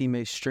riches he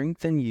may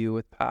strengthen you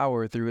with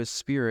power through his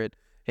Spirit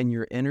in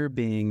your inner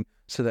being,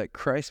 so that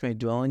Christ may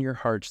dwell in your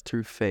hearts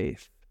through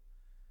faith.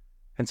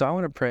 And so I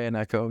want to pray and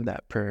echo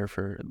that prayer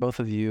for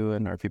both of you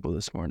and our people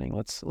this morning.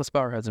 Let's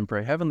bow our heads and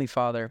pray. Heavenly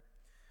Father,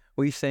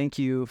 we thank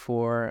you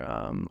for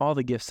all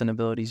the gifts and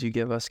abilities you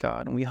give us,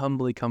 God, and we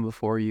humbly come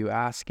before you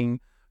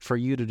asking for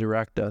you to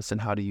direct us and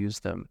how to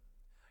use them.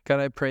 God,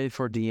 I pray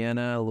for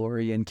Deanna,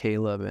 Lori, and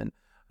Caleb, and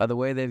the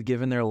way they've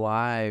given their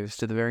lives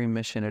to the very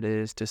mission it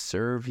is to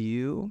serve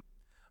you,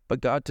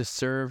 but God, to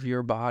serve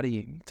your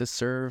body, to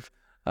serve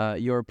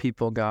your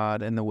people,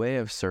 God, in the way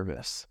of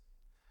service,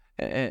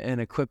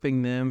 and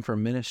equipping them for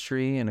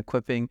ministry and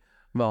equipping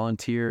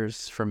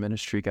volunteers for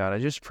ministry, God. I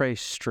just pray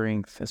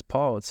strength, as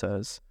Paul it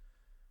says,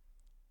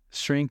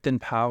 strength and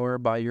power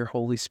by your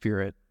Holy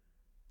Spirit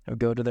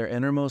go to their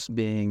innermost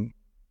being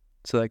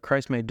so that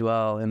Christ may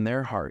dwell in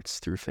their hearts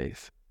through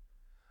faith.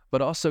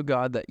 But also,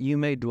 God, that you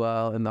may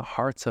dwell in the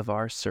hearts of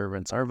our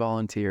servants, our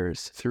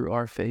volunteers, through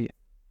our faith.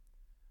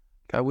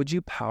 God, would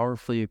you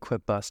powerfully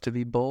equip us to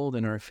be bold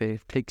in our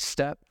faith, take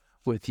step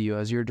with you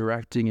as you're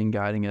directing and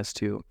guiding us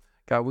to.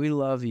 God, we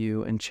love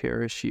you and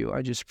cherish you.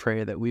 I just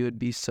pray that we would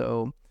be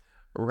so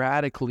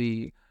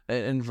radically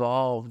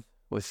involved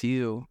with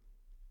you.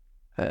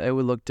 It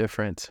would look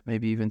different,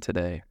 maybe even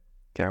today.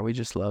 God, we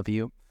just love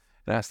you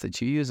and ask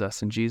that you use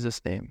us in Jesus'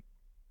 name.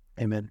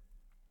 Amen.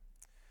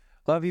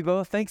 Love you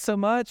both. Thanks so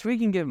much. We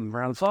can give them a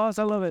round of applause.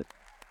 I love it.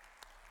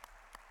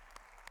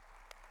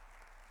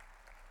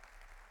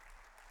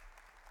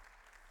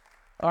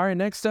 All right,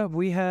 next up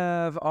we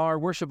have our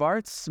worship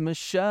arts,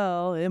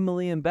 Michelle,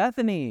 Emily, and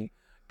Bethany.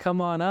 Come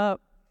on up.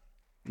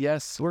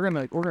 Yes, we're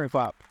gonna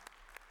clap.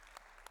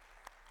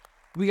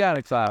 We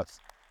gotta clap.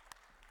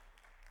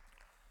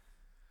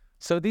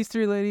 So these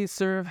three ladies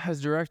serve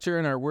as director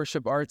in our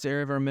worship arts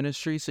area of our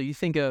ministry. So you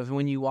think of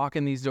when you walk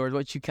in these doors,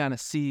 what you kind of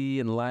see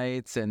in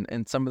lights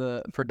and some of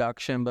the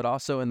production, but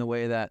also in the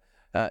way that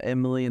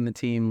Emily and the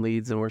team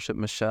leads and worship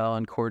Michelle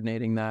and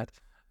coordinating that.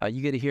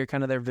 You get to hear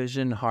kind of their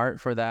vision, heart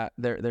for that,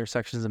 their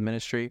sections of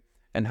ministry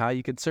and how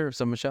you could serve.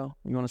 So Michelle,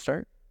 you want to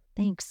start?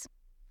 Thanks.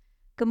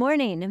 Good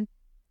morning.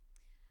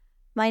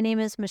 My name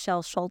is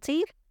Michelle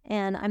Schulte,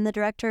 and I'm the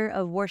Director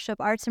of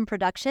Worship Arts and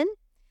Production,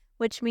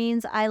 which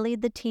means I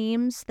lead the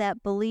teams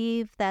that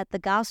believe that the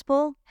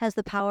gospel has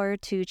the power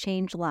to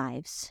change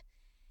lives.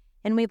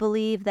 And we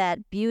believe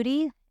that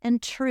beauty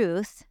and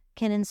truth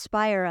can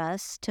inspire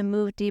us to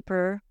move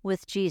deeper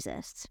with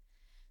Jesus.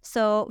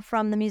 So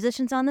from the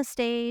musicians on the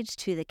stage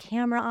to the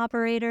camera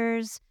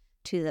operators,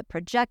 to the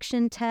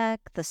projection tech,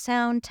 the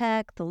sound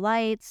tech, the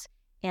lights,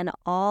 and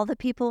all the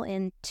people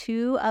in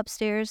 2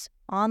 upstairs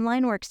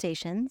online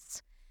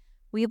workstations,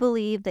 we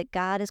believe that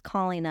God is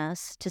calling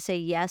us to say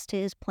yes to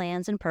his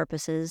plans and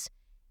purposes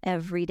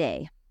every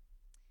day.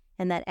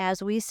 And that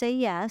as we say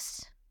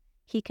yes,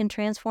 he can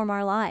transform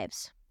our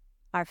lives,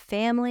 our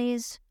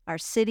families, our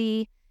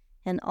city,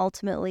 and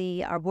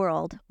ultimately our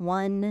world,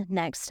 one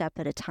next step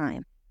at a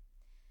time.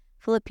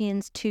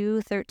 Philippians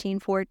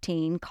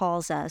 2:13-14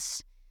 calls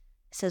us,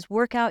 it says,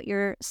 work out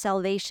your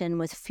salvation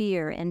with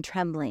fear and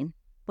trembling,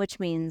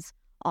 which means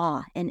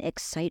awe and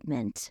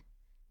excitement,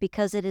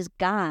 because it is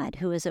God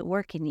who is at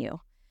work in you,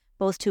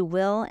 both to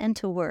will and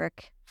to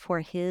work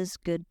for his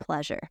good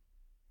pleasure.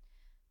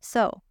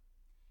 So,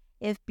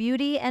 if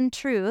beauty and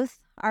truth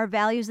are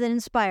values that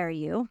inspire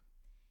you,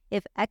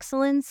 if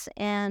excellence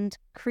and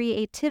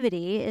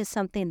creativity is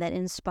something that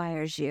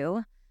inspires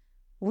you,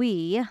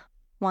 we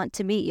want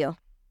to meet you.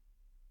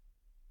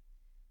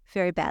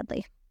 Very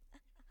badly.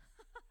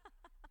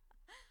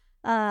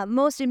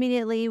 Most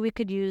immediately, we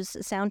could use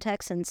sound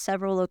techs in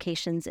several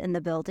locations in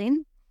the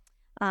building.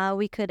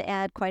 We could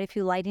add quite a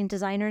few lighting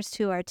designers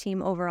to our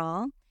team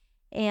overall.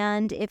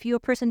 And if you're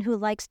a person who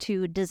likes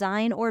to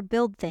design or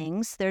build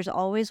things, there's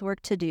always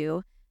work to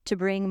do to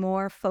bring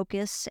more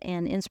focus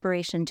and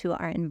inspiration to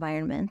our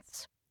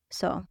environments.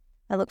 So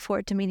I look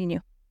forward to meeting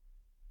you.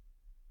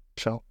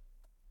 Michelle.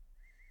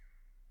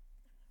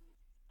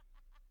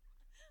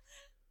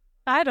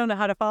 I don't know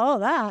how to follow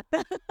that.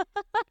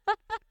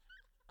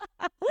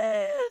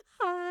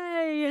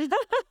 Hi.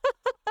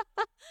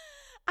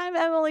 I'm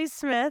Emily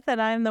Smith,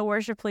 and I'm the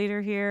worship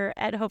leader here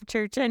at Hope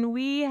Church, and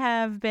we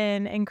have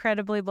been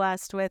incredibly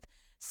blessed with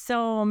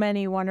so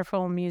many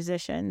wonderful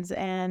musicians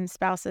and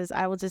spouses.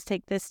 I will just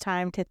take this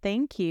time to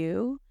thank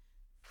you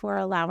for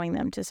allowing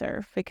them to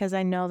serve, because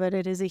I know that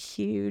it is a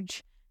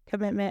huge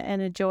commitment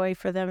and a joy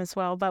for them as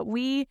well. But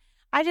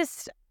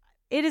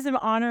it is an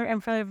honor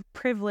and a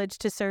privilege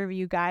to serve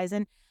you guys.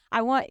 And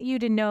I want you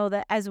to know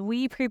that as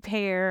we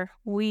prepare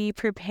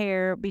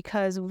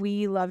because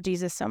we love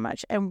Jesus so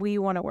much and we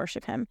want to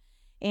worship him.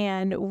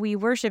 And we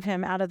worship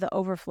him out of the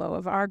overflow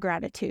of our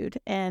gratitude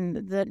and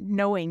the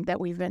knowing that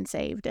we've been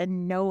saved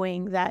and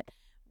knowing that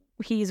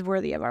he's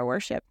worthy of our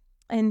worship.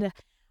 And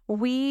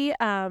we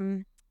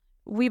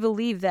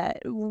believe that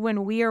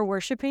when we are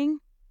worshiping,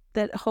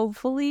 that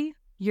hopefully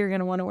you're going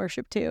to want to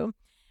worship too.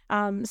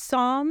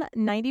 Psalm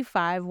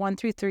 95,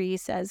 1-3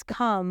 says,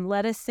 "Come,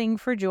 let us sing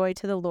for joy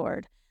to the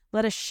Lord.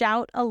 Let us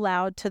shout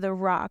aloud to the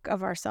rock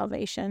of our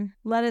salvation.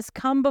 Let us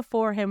come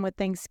before him with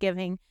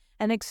thanksgiving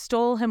and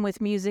extol him with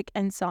music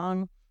and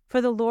song.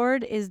 For the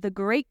Lord is the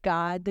great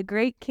God, the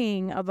great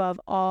King above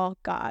all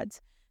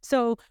gods."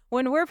 So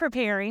when we're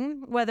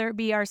preparing, whether it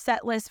be our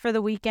set list for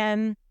the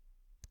weekend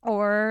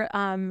or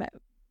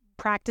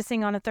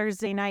practicing on a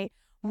Thursday night,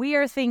 we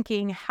are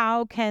thinking,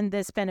 how can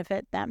this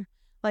benefit them?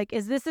 Like,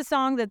 is this a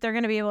song that they're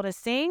going to be able to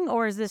sing,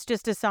 or is this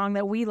just a song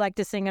that we like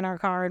to sing in our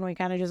car and we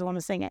kind of just want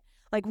to sing it?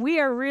 Like, we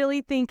are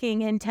really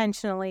thinking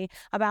intentionally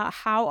about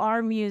how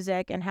our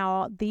music and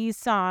how these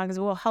songs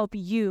will help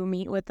you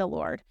meet with the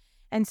Lord.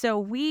 And so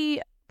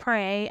we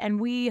pray and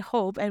we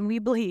hope and we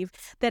believe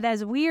that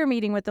as we are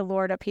meeting with the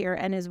Lord up here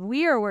and as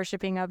we are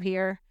worshiping up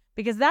here,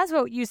 because that's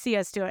what you see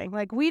us doing.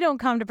 Like, we don't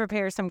come to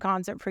prepare some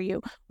concert for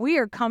you. We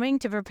are coming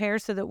to prepare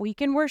so that we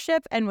can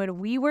worship. And when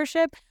we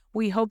worship,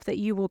 we hope that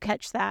you will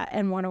catch that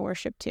and want to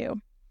worship too.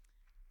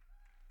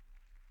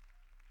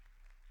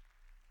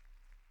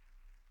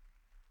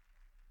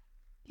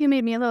 You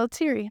made me a little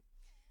teary.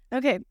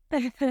 Okay.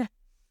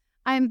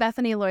 I'm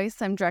Bethany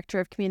Loyce. I'm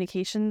Director of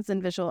Communications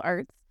and Visual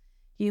Arts.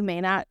 You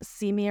may not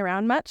see me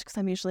around much because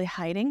I'm usually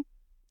hiding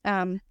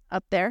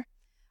up there.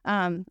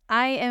 I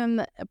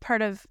am a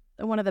part of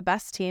one of the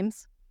best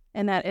teams,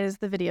 and that is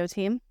the video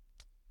team.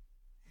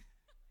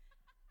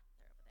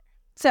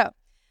 So,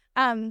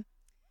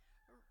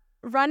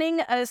 running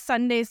a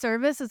Sunday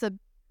service is a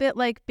bit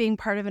like being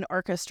part of an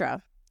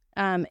orchestra.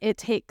 It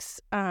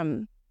takes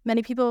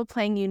many people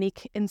playing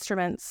unique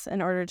instruments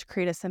in order to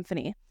create a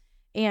symphony.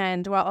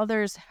 And while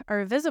others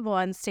are visible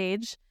on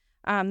stage,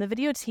 the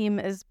video team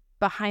is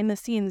behind the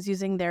scenes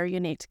using their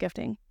unique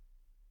gifting.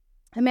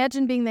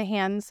 Imagine being the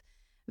hands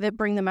that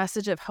bring the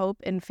message of hope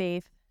and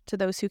faith to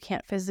those who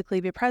can't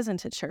physically be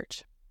present at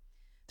church.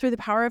 Through the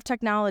power of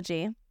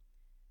technology,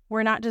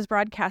 we're not just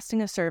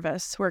broadcasting a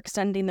service, we're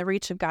extending the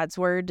reach of God's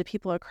word to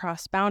people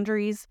across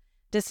boundaries,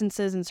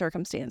 distances, and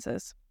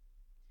circumstances.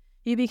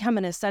 You become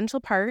an essential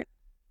part.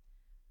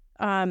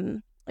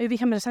 You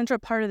become an essential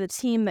part of the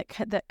team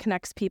that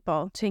connects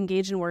people to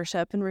engage in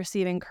worship and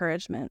receive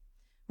encouragement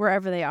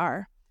wherever they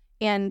are.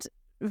 And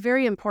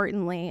very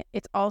importantly,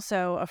 it's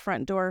also a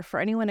front door for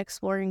anyone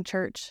exploring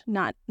church,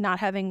 not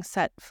having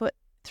set foot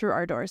through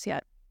our doors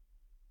yet.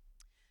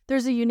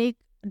 There's a unique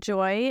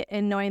joy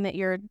in knowing that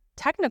your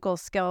technical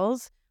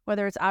skills,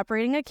 whether it's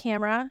operating a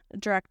camera,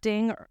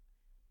 directing,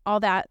 all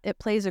that, it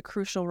plays a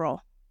crucial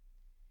role.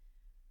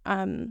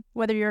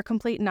 Whether you're a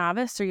complete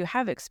novice or you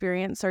have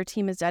experience, our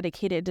team is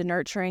dedicated to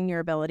nurturing your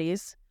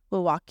abilities.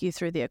 We'll walk you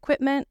through the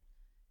equipment,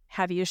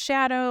 have you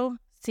shadow,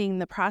 seeing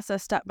the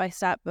process step by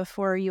step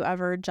before you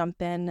ever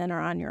jump in and are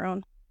on your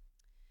own.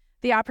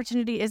 The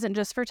opportunity isn't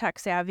just for tech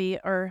savvy,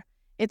 or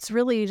it's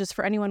really just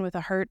for anyone with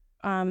a heart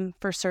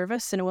for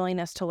service and a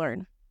willingness to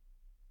learn.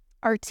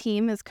 Our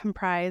team is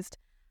comprised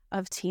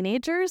of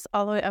teenagers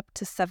all the way up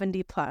to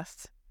 70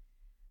 plus.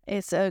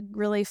 It's a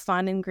really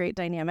fun and great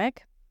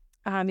dynamic.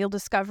 You'll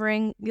discover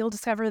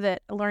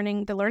that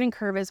the learning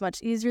curve is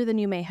much easier than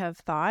you may have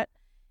thought.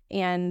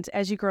 And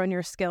as you grow in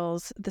your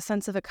skills, the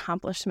sense of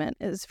accomplishment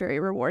is very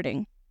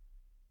rewarding.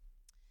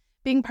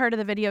 Being part of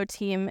the video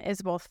team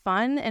is both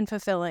fun and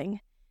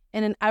fulfilling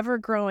in an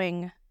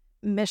ever-growing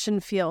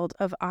mission field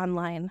of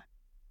online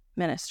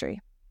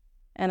ministry.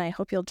 And I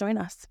hope you'll join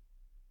us.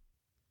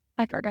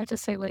 I forgot to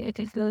say what it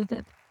is.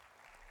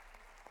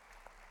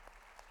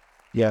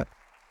 Yeah.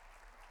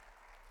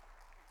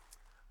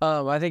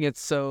 I think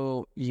it's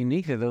so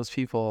unique that those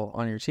people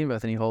on your team,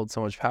 Bethany, hold so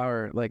much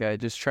power. Like, I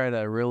just try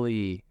to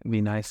really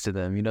be nice to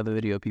them, the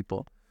video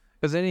people.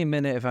 Because any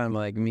minute, if I'm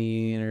like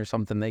mean or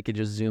something, they could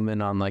just zoom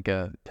in on like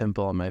a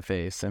pimple on my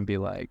face and be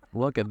like,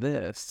 look at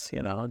this,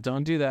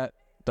 don't do that.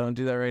 Don't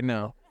do that right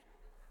now.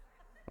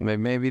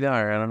 Maybe they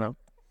are, I don't know.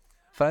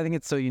 But I think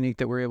it's so unique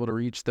that we're able to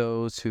reach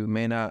those who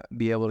may not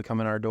be able to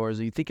come in our doors.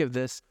 You think of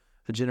this,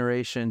 the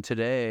generation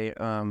today,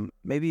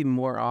 maybe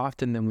more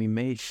often than we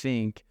may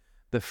think,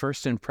 the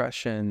first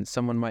impression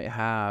someone might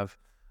have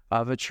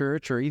of a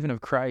church or even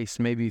of Christ,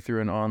 maybe through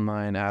an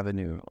online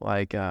avenue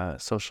like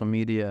social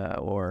media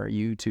or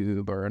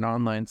YouTube or an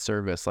online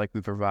service like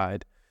we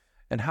provide,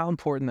 and how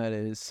important that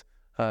is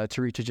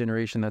to reach a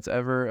generation that's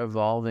ever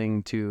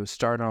evolving to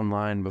start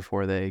online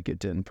before they get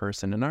to in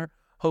person. And our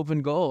hope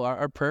and goal,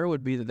 our prayer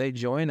would be that they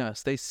join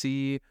us. They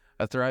see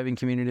a thriving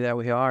community that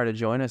we are to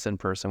join us in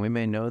person. We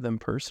may know them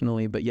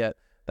personally, but yet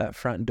that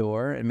front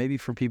door, and maybe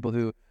for people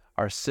who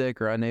are sick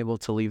or unable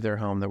to leave their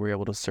home, that we're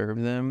able to serve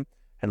them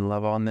and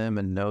love on them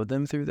and know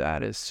them through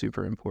that is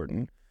super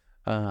important.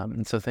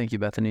 And so thank you,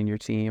 Bethany, and your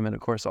team, and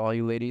of course, all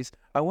you ladies.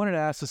 I wanted to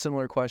ask a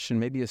similar question,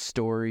 maybe a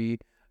story,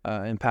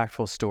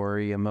 impactful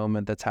story, a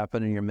moment that's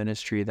happened in your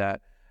ministry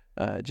that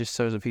just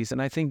shows a piece.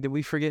 And I think, did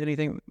we forget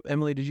anything?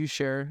 Emily, did you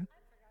share?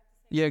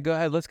 Yeah, go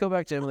ahead. Let's go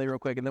back to Emily real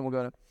quick, and then we'll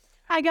go to...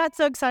 I got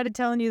so excited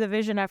telling you the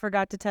vision, I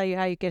forgot to tell you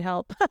how you could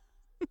help.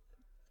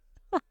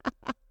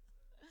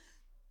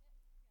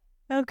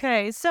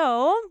 Okay,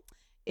 so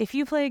if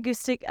you play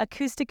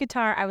acoustic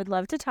guitar, I would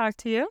love to talk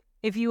to you.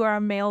 If you are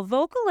a male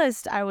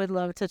vocalist, I would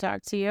love to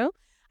talk to you.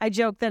 I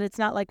joke that it's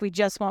not like we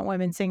just want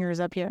women singers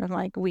up here.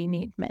 Like, we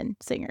need men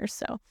singers.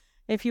 So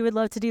if you would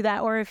love to do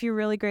that, or if you're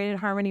really great at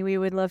harmony, we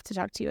would love to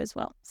talk to you as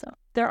well. So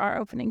there are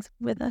openings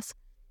with us.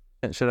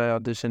 Should I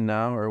audition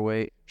now or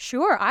wait?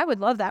 Sure, I would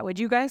love that. Would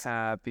you guys?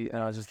 Happy...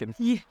 No, I was just kidding.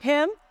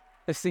 Him?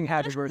 Let's sing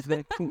Happy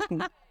Birthday.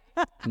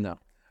 No.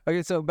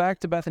 Okay, so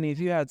back to Bethany. If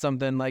you had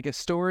something like a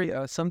story,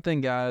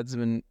 something God's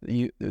been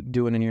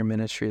doing in your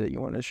ministry that you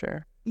want to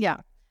share.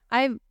 Yeah,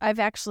 I've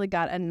actually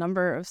got a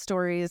number of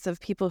stories of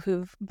people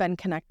who've been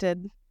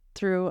connected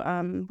through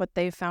what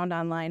they've found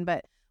online.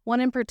 But one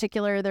in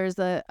particular, there's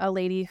a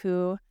lady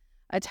who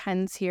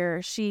attends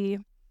here. She,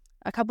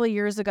 a couple of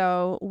years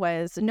ago,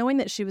 was knowing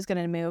that she was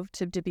going to move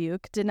to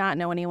Dubuque, did not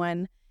know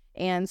anyone,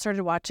 and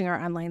started watching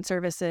our online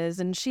services.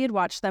 And she had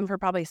watched them for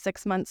probably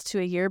 6 months to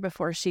a year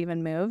before she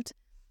even moved.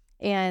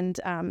 And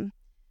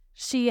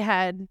she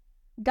had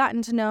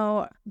gotten to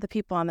know the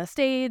people on the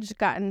stage,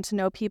 gotten to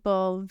know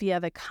people via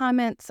the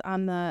comments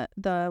on the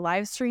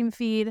live stream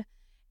feed.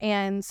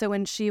 And so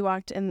when she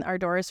walked in our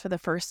doors for the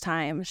first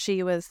time,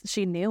 she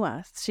knew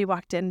us. She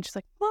walked in and she's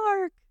like,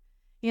 Mark,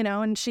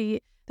 and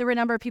there were a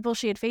number of people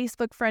she had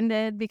Facebook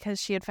friended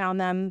because she had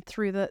found them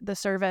through the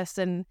service,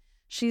 and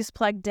she's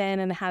plugged in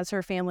and has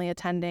her family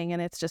attending,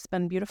 and it's just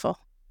been beautiful.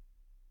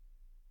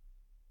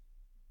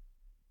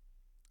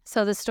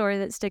 So the story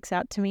that sticks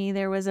out to me,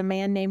 there was a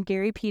man named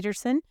Gary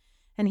Peterson,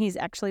 and he's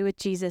actually with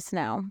Jesus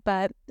now.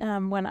 But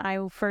when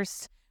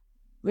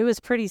it was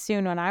pretty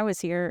soon when I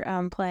was here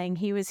playing,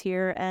 he was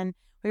here, and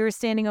we were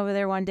standing over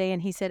there one day,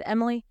 and he said,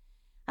 Emily,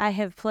 I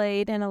have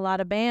played in a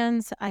lot of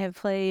bands. I have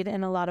played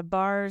in a lot of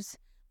bars,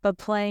 but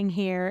playing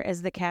here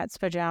is the Cat's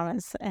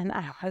Pajamas. And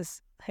I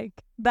was like,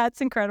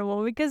 that's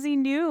incredible because he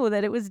knew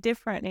that it was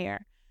different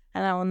here.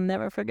 And I will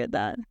never forget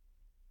that.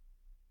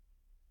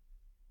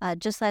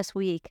 Just last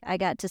week, I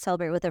got to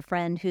celebrate with a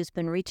friend who's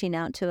been reaching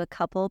out to a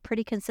couple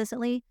pretty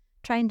consistently,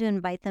 trying to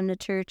invite them to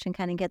church and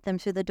kind of get them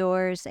through the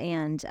doors.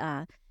 And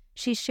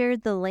she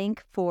shared the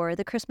link for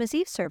the Christmas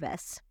Eve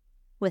service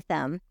with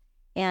them.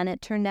 And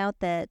it turned out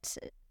that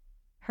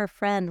her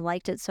friend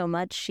liked it so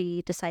much,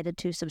 she decided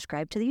to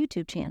subscribe to the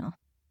YouTube channel.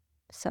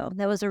 So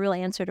that was a real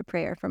answer to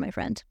prayer for my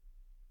friend.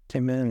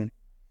 Amen.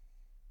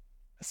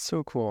 That's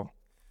so cool.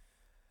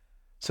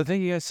 So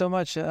thank you guys so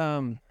much,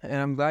 and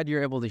I'm glad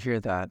you're able to hear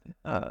that.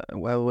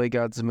 While the way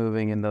God's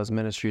moving in those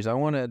ministries, I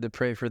wanted to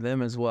pray for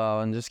them as well,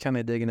 and just kind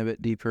of digging a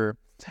bit deeper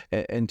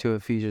into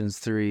Ephesians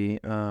 3,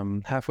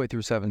 halfway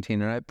through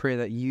 17. And I pray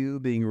that you,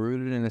 being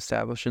rooted and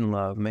established in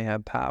love, may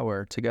have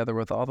power, together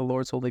with all the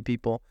Lord's holy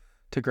people,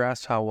 to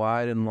grasp how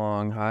wide and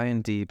long, high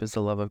and deep is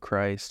the love of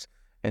Christ,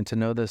 and to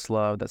know this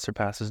love that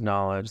surpasses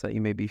knowledge, that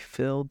you may be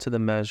filled to the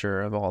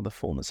measure of all the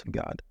fullness of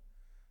God.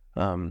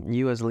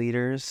 You as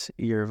leaders,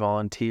 your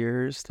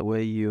volunteers, the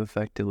way you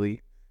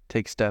effectively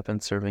take step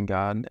in serving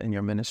God in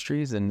your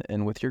ministries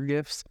and with your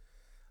gifts,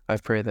 I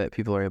pray that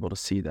people are able to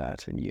see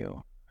that in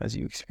you as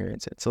you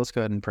experience it. So let's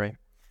go ahead and pray.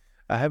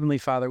 Heavenly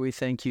Father, we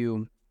thank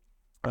you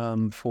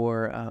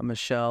for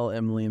Michelle,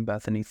 Emily, and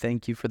Bethany.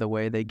 Thank you for the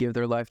way they give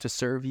their life to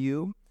serve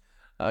you.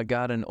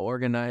 God, an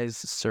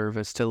organized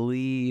service to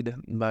lead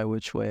by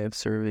which way of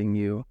serving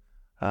you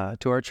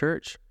to our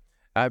church.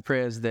 I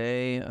pray as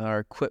they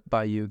are equipped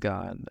by you,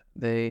 God,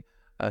 they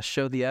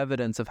show the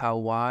evidence of how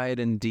wide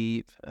and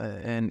deep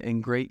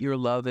and great your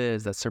love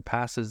is that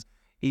surpasses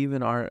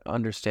even our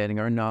understanding,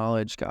 our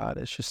knowledge, God.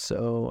 It's just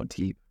so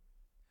deep.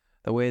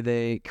 The way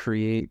they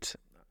create,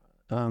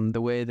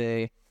 the way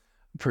they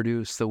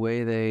produce, the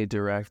way they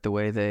direct, the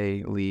way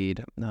they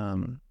lead,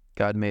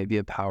 God, may it be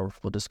a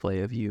powerful display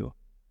of you.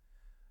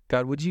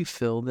 God, would you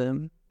fill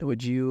them?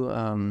 Would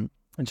you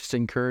just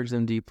encourage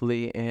them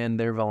deeply and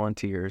their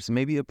volunteers?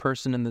 Maybe a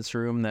person in this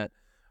room that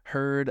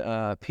heard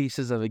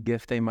pieces of a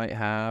gift they might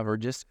have, or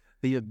just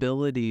the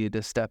ability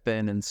to step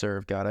in and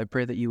serve. God, I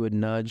pray that you would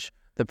nudge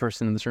the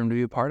person in this room to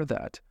be a part of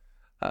that,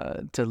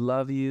 to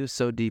love you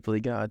so deeply,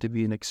 God, to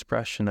be an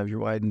expression of your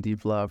wide and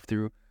deep love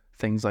through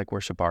things like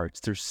worship arts,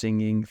 through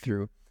singing,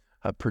 through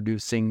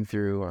producing,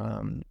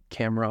 through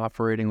camera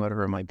operating,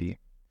 whatever it might be.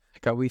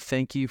 God, we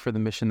thank you for the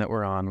mission that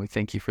we're on. We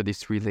thank you for these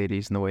three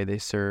ladies and the way they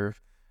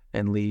serve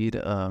and lead,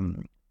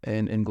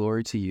 and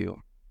glory to you.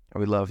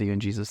 We love you in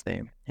Jesus'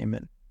 name.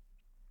 Amen.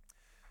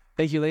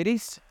 Thank you,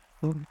 ladies.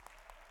 All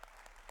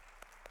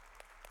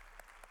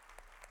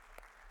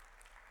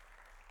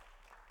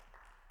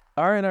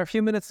right, in our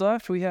few minutes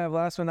left, we have,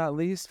 last but not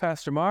least,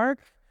 Pastor Mark.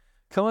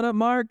 Coming up,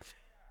 Mark.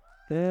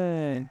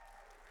 Dang.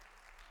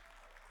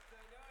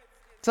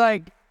 It's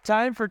like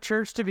time for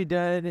church to be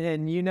done,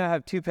 and you now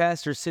have two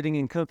pastors sitting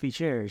in comfy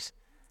chairs.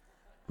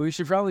 We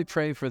should probably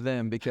pray for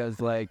them because,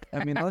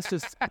 let's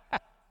just,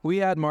 we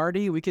had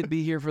Marty, we could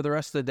be here for the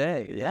rest of the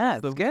day. Yeah,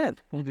 it's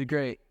good. It'd be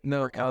great.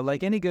 No,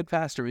 like any good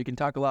pastor, we can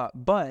talk a lot,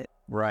 but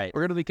Right.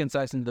 we're going to be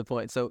concise and to the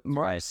point. So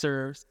Mark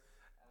serves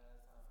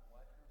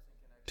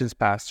as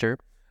pastor.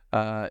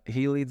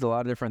 He leads a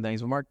lot of different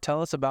things. But Mark,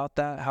 tell us about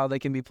that, how they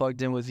can be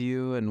plugged in with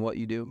you and what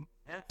you do.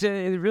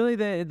 Really,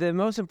 the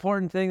most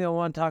important thing that I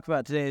want to talk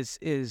about today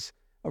is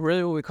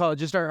really what we call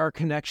just our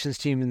connections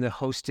team and the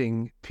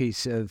hosting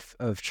piece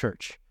of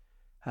church.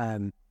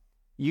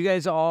 You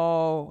guys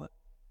all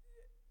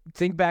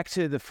think back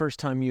to the first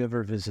time you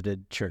ever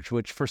visited church,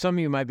 which for some of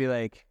you might be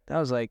like, that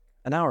was like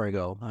an hour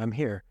ago. I'm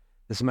here.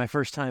 This is my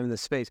first time in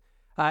this space.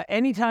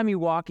 Anytime you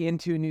walk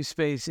into a new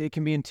space, it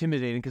can be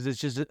intimidating because it's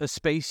just a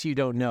space you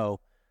don't know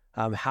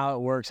how it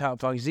works, how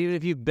it functions. Even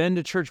if you've been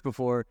to church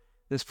before,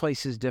 this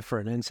place is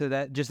different. And so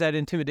that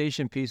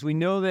intimidation piece, we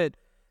know that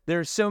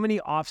there are so many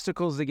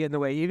obstacles that get in the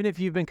way, even if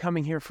you've been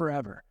coming here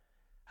forever.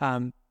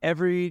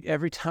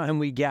 Every time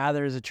we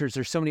gather as a church,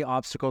 there's so many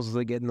obstacles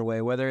that get in the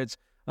way, whether it's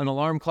an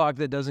alarm clock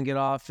that doesn't get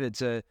off,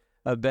 it's a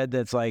bed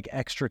that's like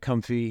extra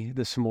comfy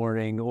this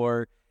morning,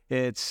 or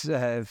it's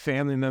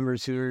family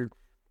members who are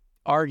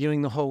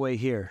arguing the whole way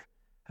here.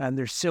 And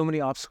there's so many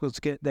obstacles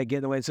that get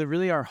in the way. So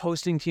really our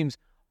hosting teams,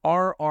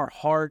 our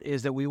heart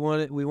is that we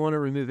want to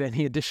remove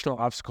any additional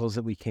obstacles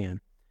that we can,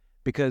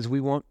 because we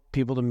want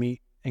people to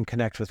meet and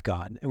connect with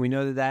God. And we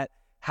know that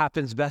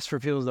happens best for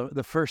people.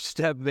 The first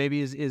step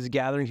maybe is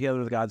gathering together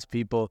with God's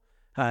people,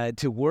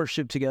 to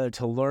worship together,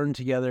 to learn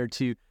together,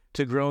 to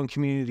grow in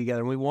community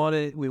together. And we want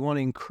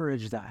to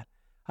encourage that.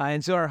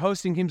 And so our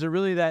hosting teams are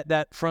really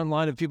that front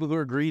line of people who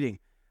are greeting,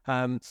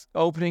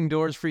 opening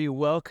doors for you,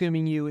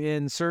 welcoming you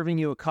in, serving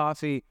you a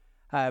coffee.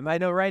 I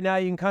know right now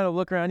you can kind of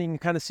look around, you can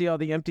kind of see all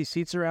the empty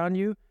seats around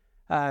you.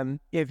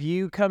 If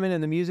you come in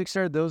and the music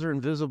started, those are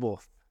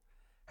invisible.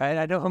 Right?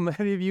 I know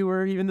many of you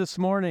were, even this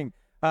morning,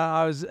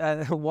 I was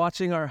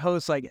watching our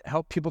hosts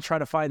help people try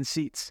to find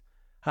seats,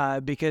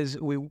 because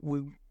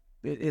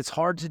it's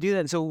hard to do that.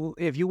 And so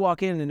if you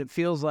walk in and it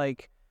feels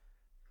like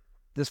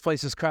this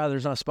place is crowded.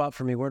 There's not a spot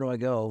for me. Where do I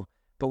go?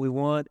 But we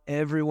want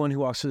everyone who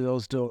walks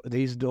through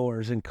these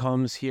doors and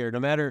comes here, no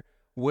matter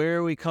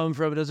where we come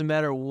from, it doesn't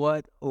matter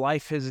what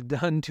life has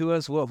done to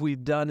us, what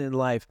we've done in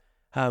life,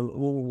 we're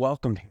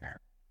welcomed here.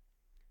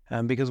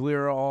 Because we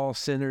are all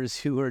sinners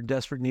who are in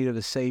desperate need of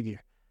a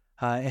Savior.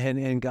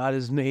 And God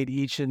has made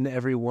each and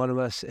every one of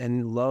us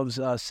and loves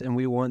us, and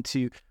we want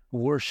to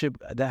worship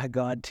that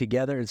God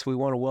together. And so we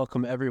want to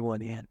welcome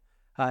everyone in.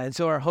 And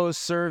so our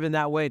hosts serve in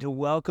that way to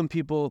welcome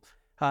people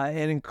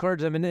and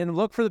encourage them, and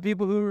look for the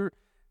people who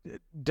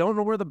don't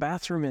know where the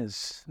bathroom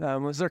is.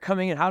 As they're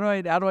coming in, how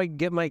do I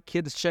get my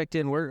kids checked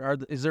in?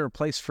 Is there a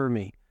place for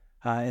me?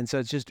 And so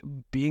it's just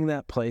being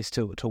that place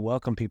to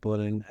welcome people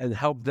and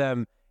help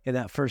them in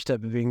that first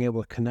step of being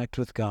able to connect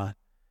with God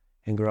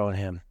and grow in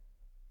Him.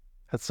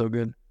 That's so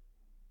good.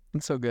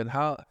 That's so good.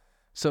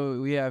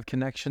 So we have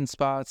connection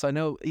spots. I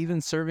know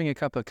even serving a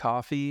cup of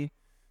coffee,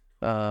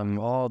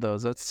 all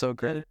those. That's so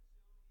great.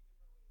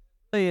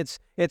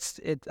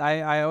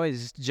 I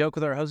always joke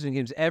with our hosting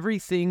teams.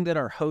 Everything that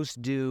our hosts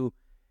do,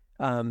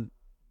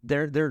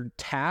 their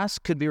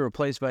task could be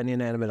replaced by an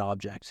inanimate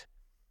object.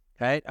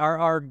 Right?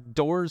 Our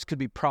doors could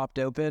be propped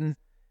open.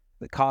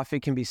 The coffee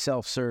can be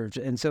self-served,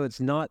 and so it's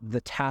not the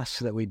tasks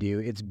that we do.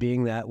 It's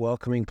being that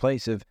welcoming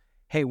place of,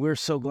 hey, we're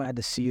so glad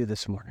to see you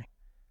this morning.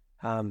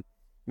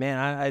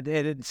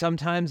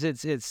 Sometimes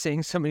it's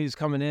seeing somebody who's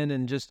coming in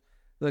and just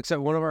looks at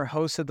one of our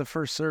hosts at the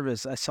first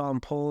service. I saw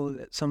him pull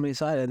somebody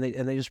aside, and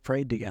they just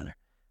prayed together.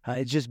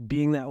 It's just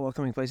being that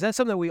welcoming place. That's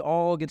something that we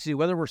all get to do,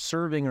 whether we're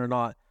serving or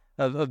not,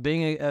 of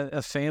being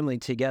a family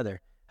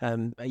together.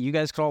 You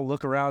guys can all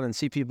look around and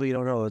see people you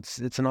don't know.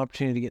 It's an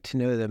opportunity to get to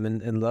know them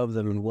and love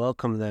them and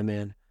welcome them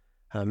in.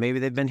 Maybe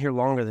they've been here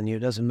longer than you. It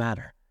doesn't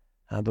matter.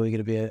 But we get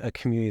to be a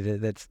community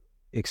that's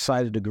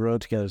excited to grow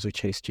together as we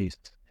chase Jesus.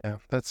 Yeah,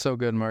 that's so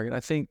good, Margaret. I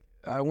think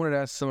I wanted to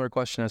ask a similar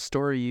question. A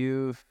story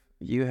you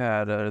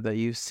had that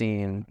you've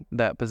seen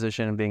that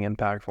position being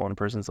impactful in a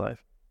person's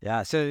life.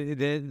 Yeah, so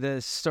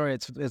the story,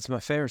 it's my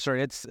favorite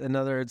story. It's an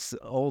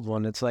old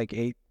one. It's like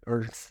 8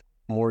 or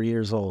more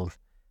years old.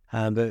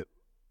 But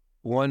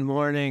one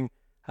morning,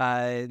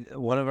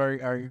 one of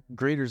our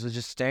greeters was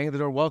just standing at the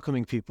door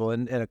welcoming people,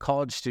 and a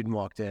college student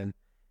walked in.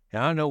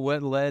 And I don't know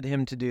what led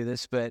him to do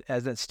this, but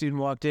as that student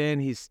walked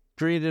in, he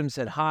greeted him,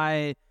 said hi,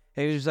 and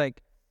he was just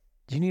like,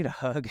 "Do you need a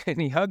hug?"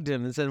 And he hugged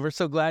him and said, "We're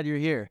so glad you're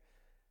here."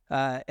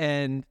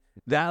 And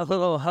that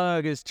little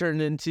hug has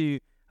turned into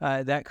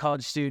that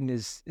college student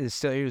is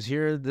still, he was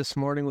here this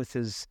morning with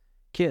his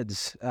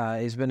kids.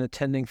 He's been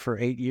attending for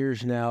 8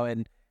 years now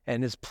and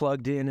is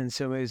plugged in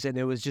some ways. And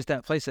it was just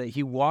that place that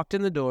he walked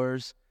in the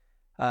doors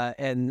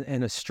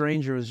and a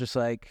stranger was just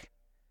like,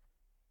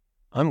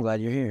 "I'm glad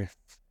you're here."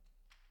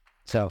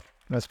 So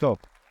let's go.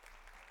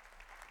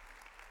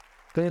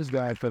 Thanks,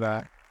 God, for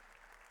that.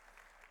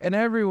 And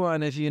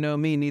everyone, if you know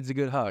me, needs a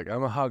good hug.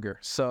 I'm a hugger,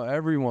 so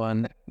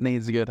everyone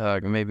needs a good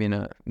hug. Maybe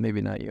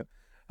not you.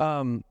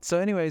 So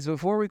anyways,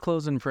 before we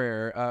close in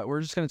prayer,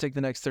 we're just going to take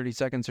the next 30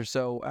 seconds or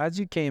so. As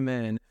you came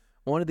in,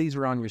 one of these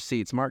were on your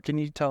seats. Mark, can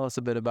you tell us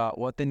a bit about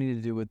what they need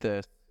to do with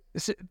this?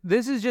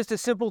 This is just a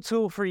simple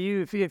tool for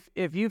you.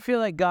 If you feel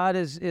like God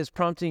is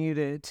prompting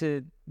you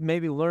to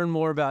maybe learn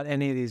more about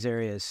any of these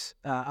areas,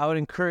 I would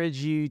encourage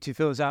you to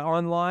fill this out.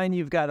 Online,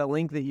 you've got a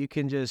link that you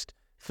can just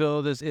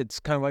fill this. It's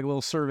kind of like a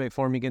little survey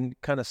form. You can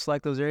kind of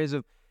select those areas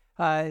of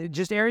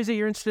just areas that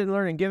you're interested in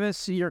learning. Give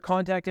us your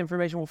contact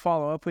information. We'll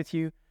follow up with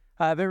you.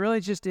 But really,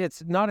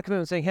 it's not a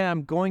commitment saying, "Hey,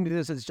 I'm going to do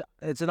this."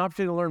 It's an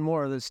opportunity to learn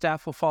more. The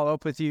staff will follow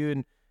up with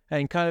you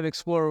and kind of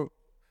explore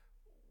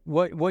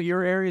what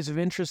your areas of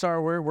interest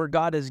are, where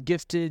God has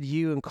gifted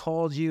you and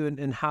called you,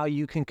 and how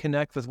you can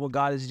connect with what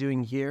God is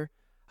doing here.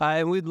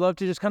 And we'd love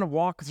to just kind of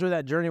walk through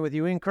that journey with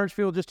you. We encourage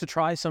people just to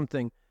try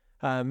something.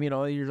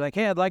 You're like,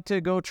 "Hey, I'd like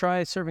to go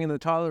try serving in the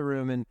toddler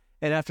room," and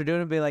after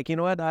doing it, be like, "You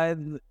know what? I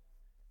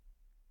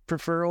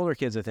prefer older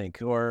kids, I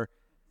think," or,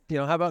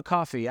 "How about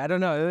coffee?" I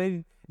don't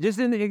know. Just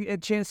a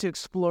chance to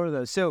explore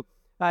those. So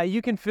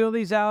you can fill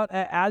these out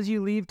as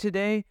you leave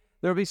today.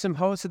 There'll be some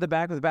hosts at the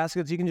back with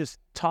baskets. You can just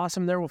toss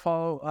them there. We'll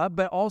follow up.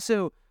 But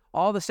also,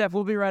 all the staff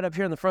will be right up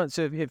here in the front.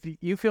 So if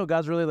you feel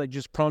God's really like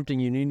just prompting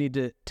you and you need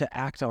to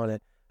act on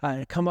it,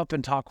 come up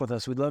and talk with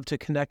us. We'd love to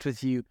connect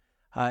with you.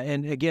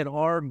 And again,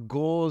 our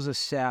goal as a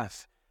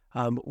staff,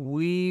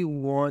 we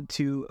want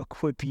to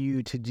equip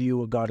you to do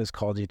what God has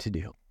called you to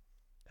do.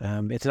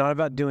 It's not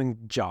about doing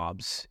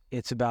jobs.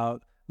 It's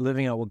about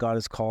living out what God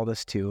has called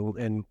us to.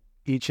 And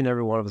each and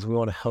every one of us, we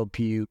want to help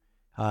you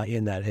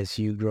in that as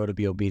you grow to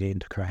be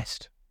obedient to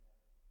Christ.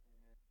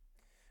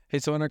 Hey,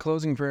 so in our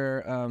closing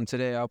prayer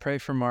today, I'll pray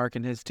for Mark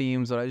and his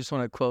teams, but I just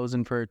want to close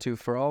in prayer too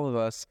for all of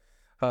us,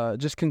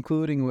 just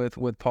concluding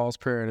with Paul's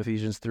prayer in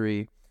Ephesians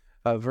 3.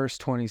 Verse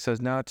 20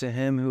 says, "Now to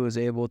him who is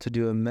able to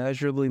do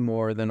immeasurably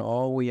more than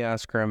all we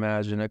ask or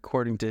imagine,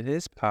 according to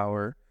his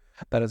power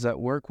that is at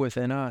work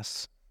within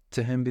us,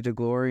 to him be the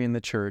glory in the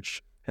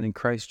church and in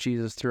Christ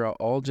Jesus throughout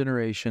all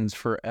generations,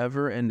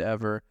 forever and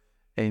ever.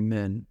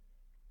 Amen."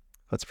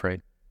 Let's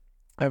pray.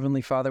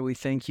 Heavenly Father, we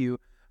thank you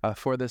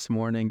for this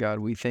morning, God.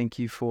 We thank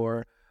you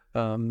for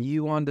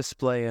you on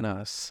display in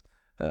us.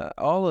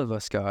 All of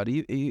us, God,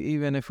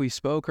 even if we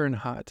spoke or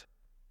not,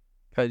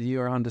 God,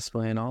 you are on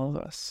display in all of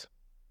us.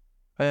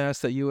 I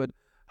ask that you would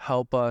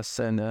help us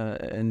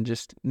and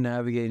just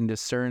navigating,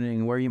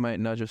 discerning where you might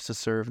nudge us to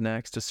serve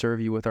next, to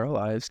serve you with our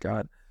lives,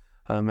 God.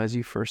 As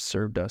you first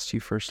served us, you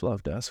first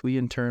loved us. We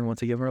in turn want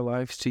to give our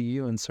lives to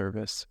you in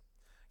service.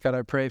 God,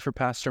 I pray for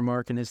Pastor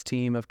Mark and his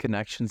team of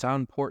connections, how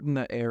important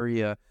that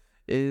area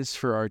is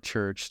for our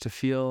church to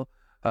feel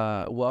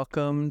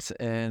welcomed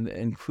and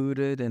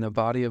included in a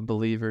body of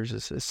believers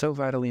is so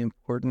vitally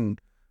important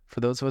for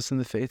those of us in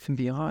the faith and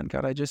beyond.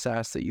 God, I just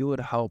ask that you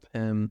would help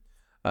him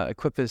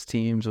equip his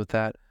teams with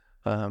that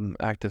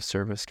act of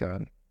service,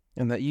 God,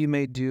 and that you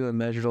may do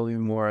immeasurably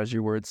more, as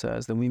your word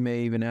says, than we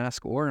may even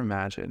ask or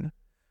imagine,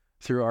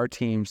 through our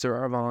teams, through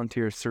our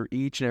volunteers, through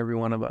each and every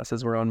one of us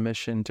as we're on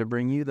mission to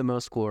bring you the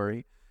most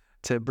glory,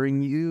 to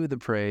bring you the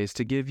praise,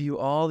 to give you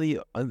all the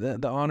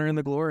honor and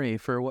the glory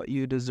for what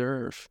you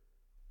deserve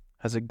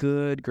as a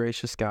good,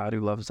 gracious God who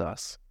loves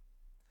us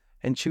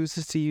and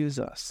chooses to use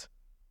us.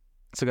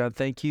 So God,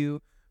 thank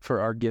you for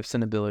our gifts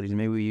and abilities.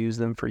 May we use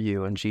them for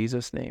you. In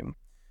Jesus' name,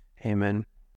 amen.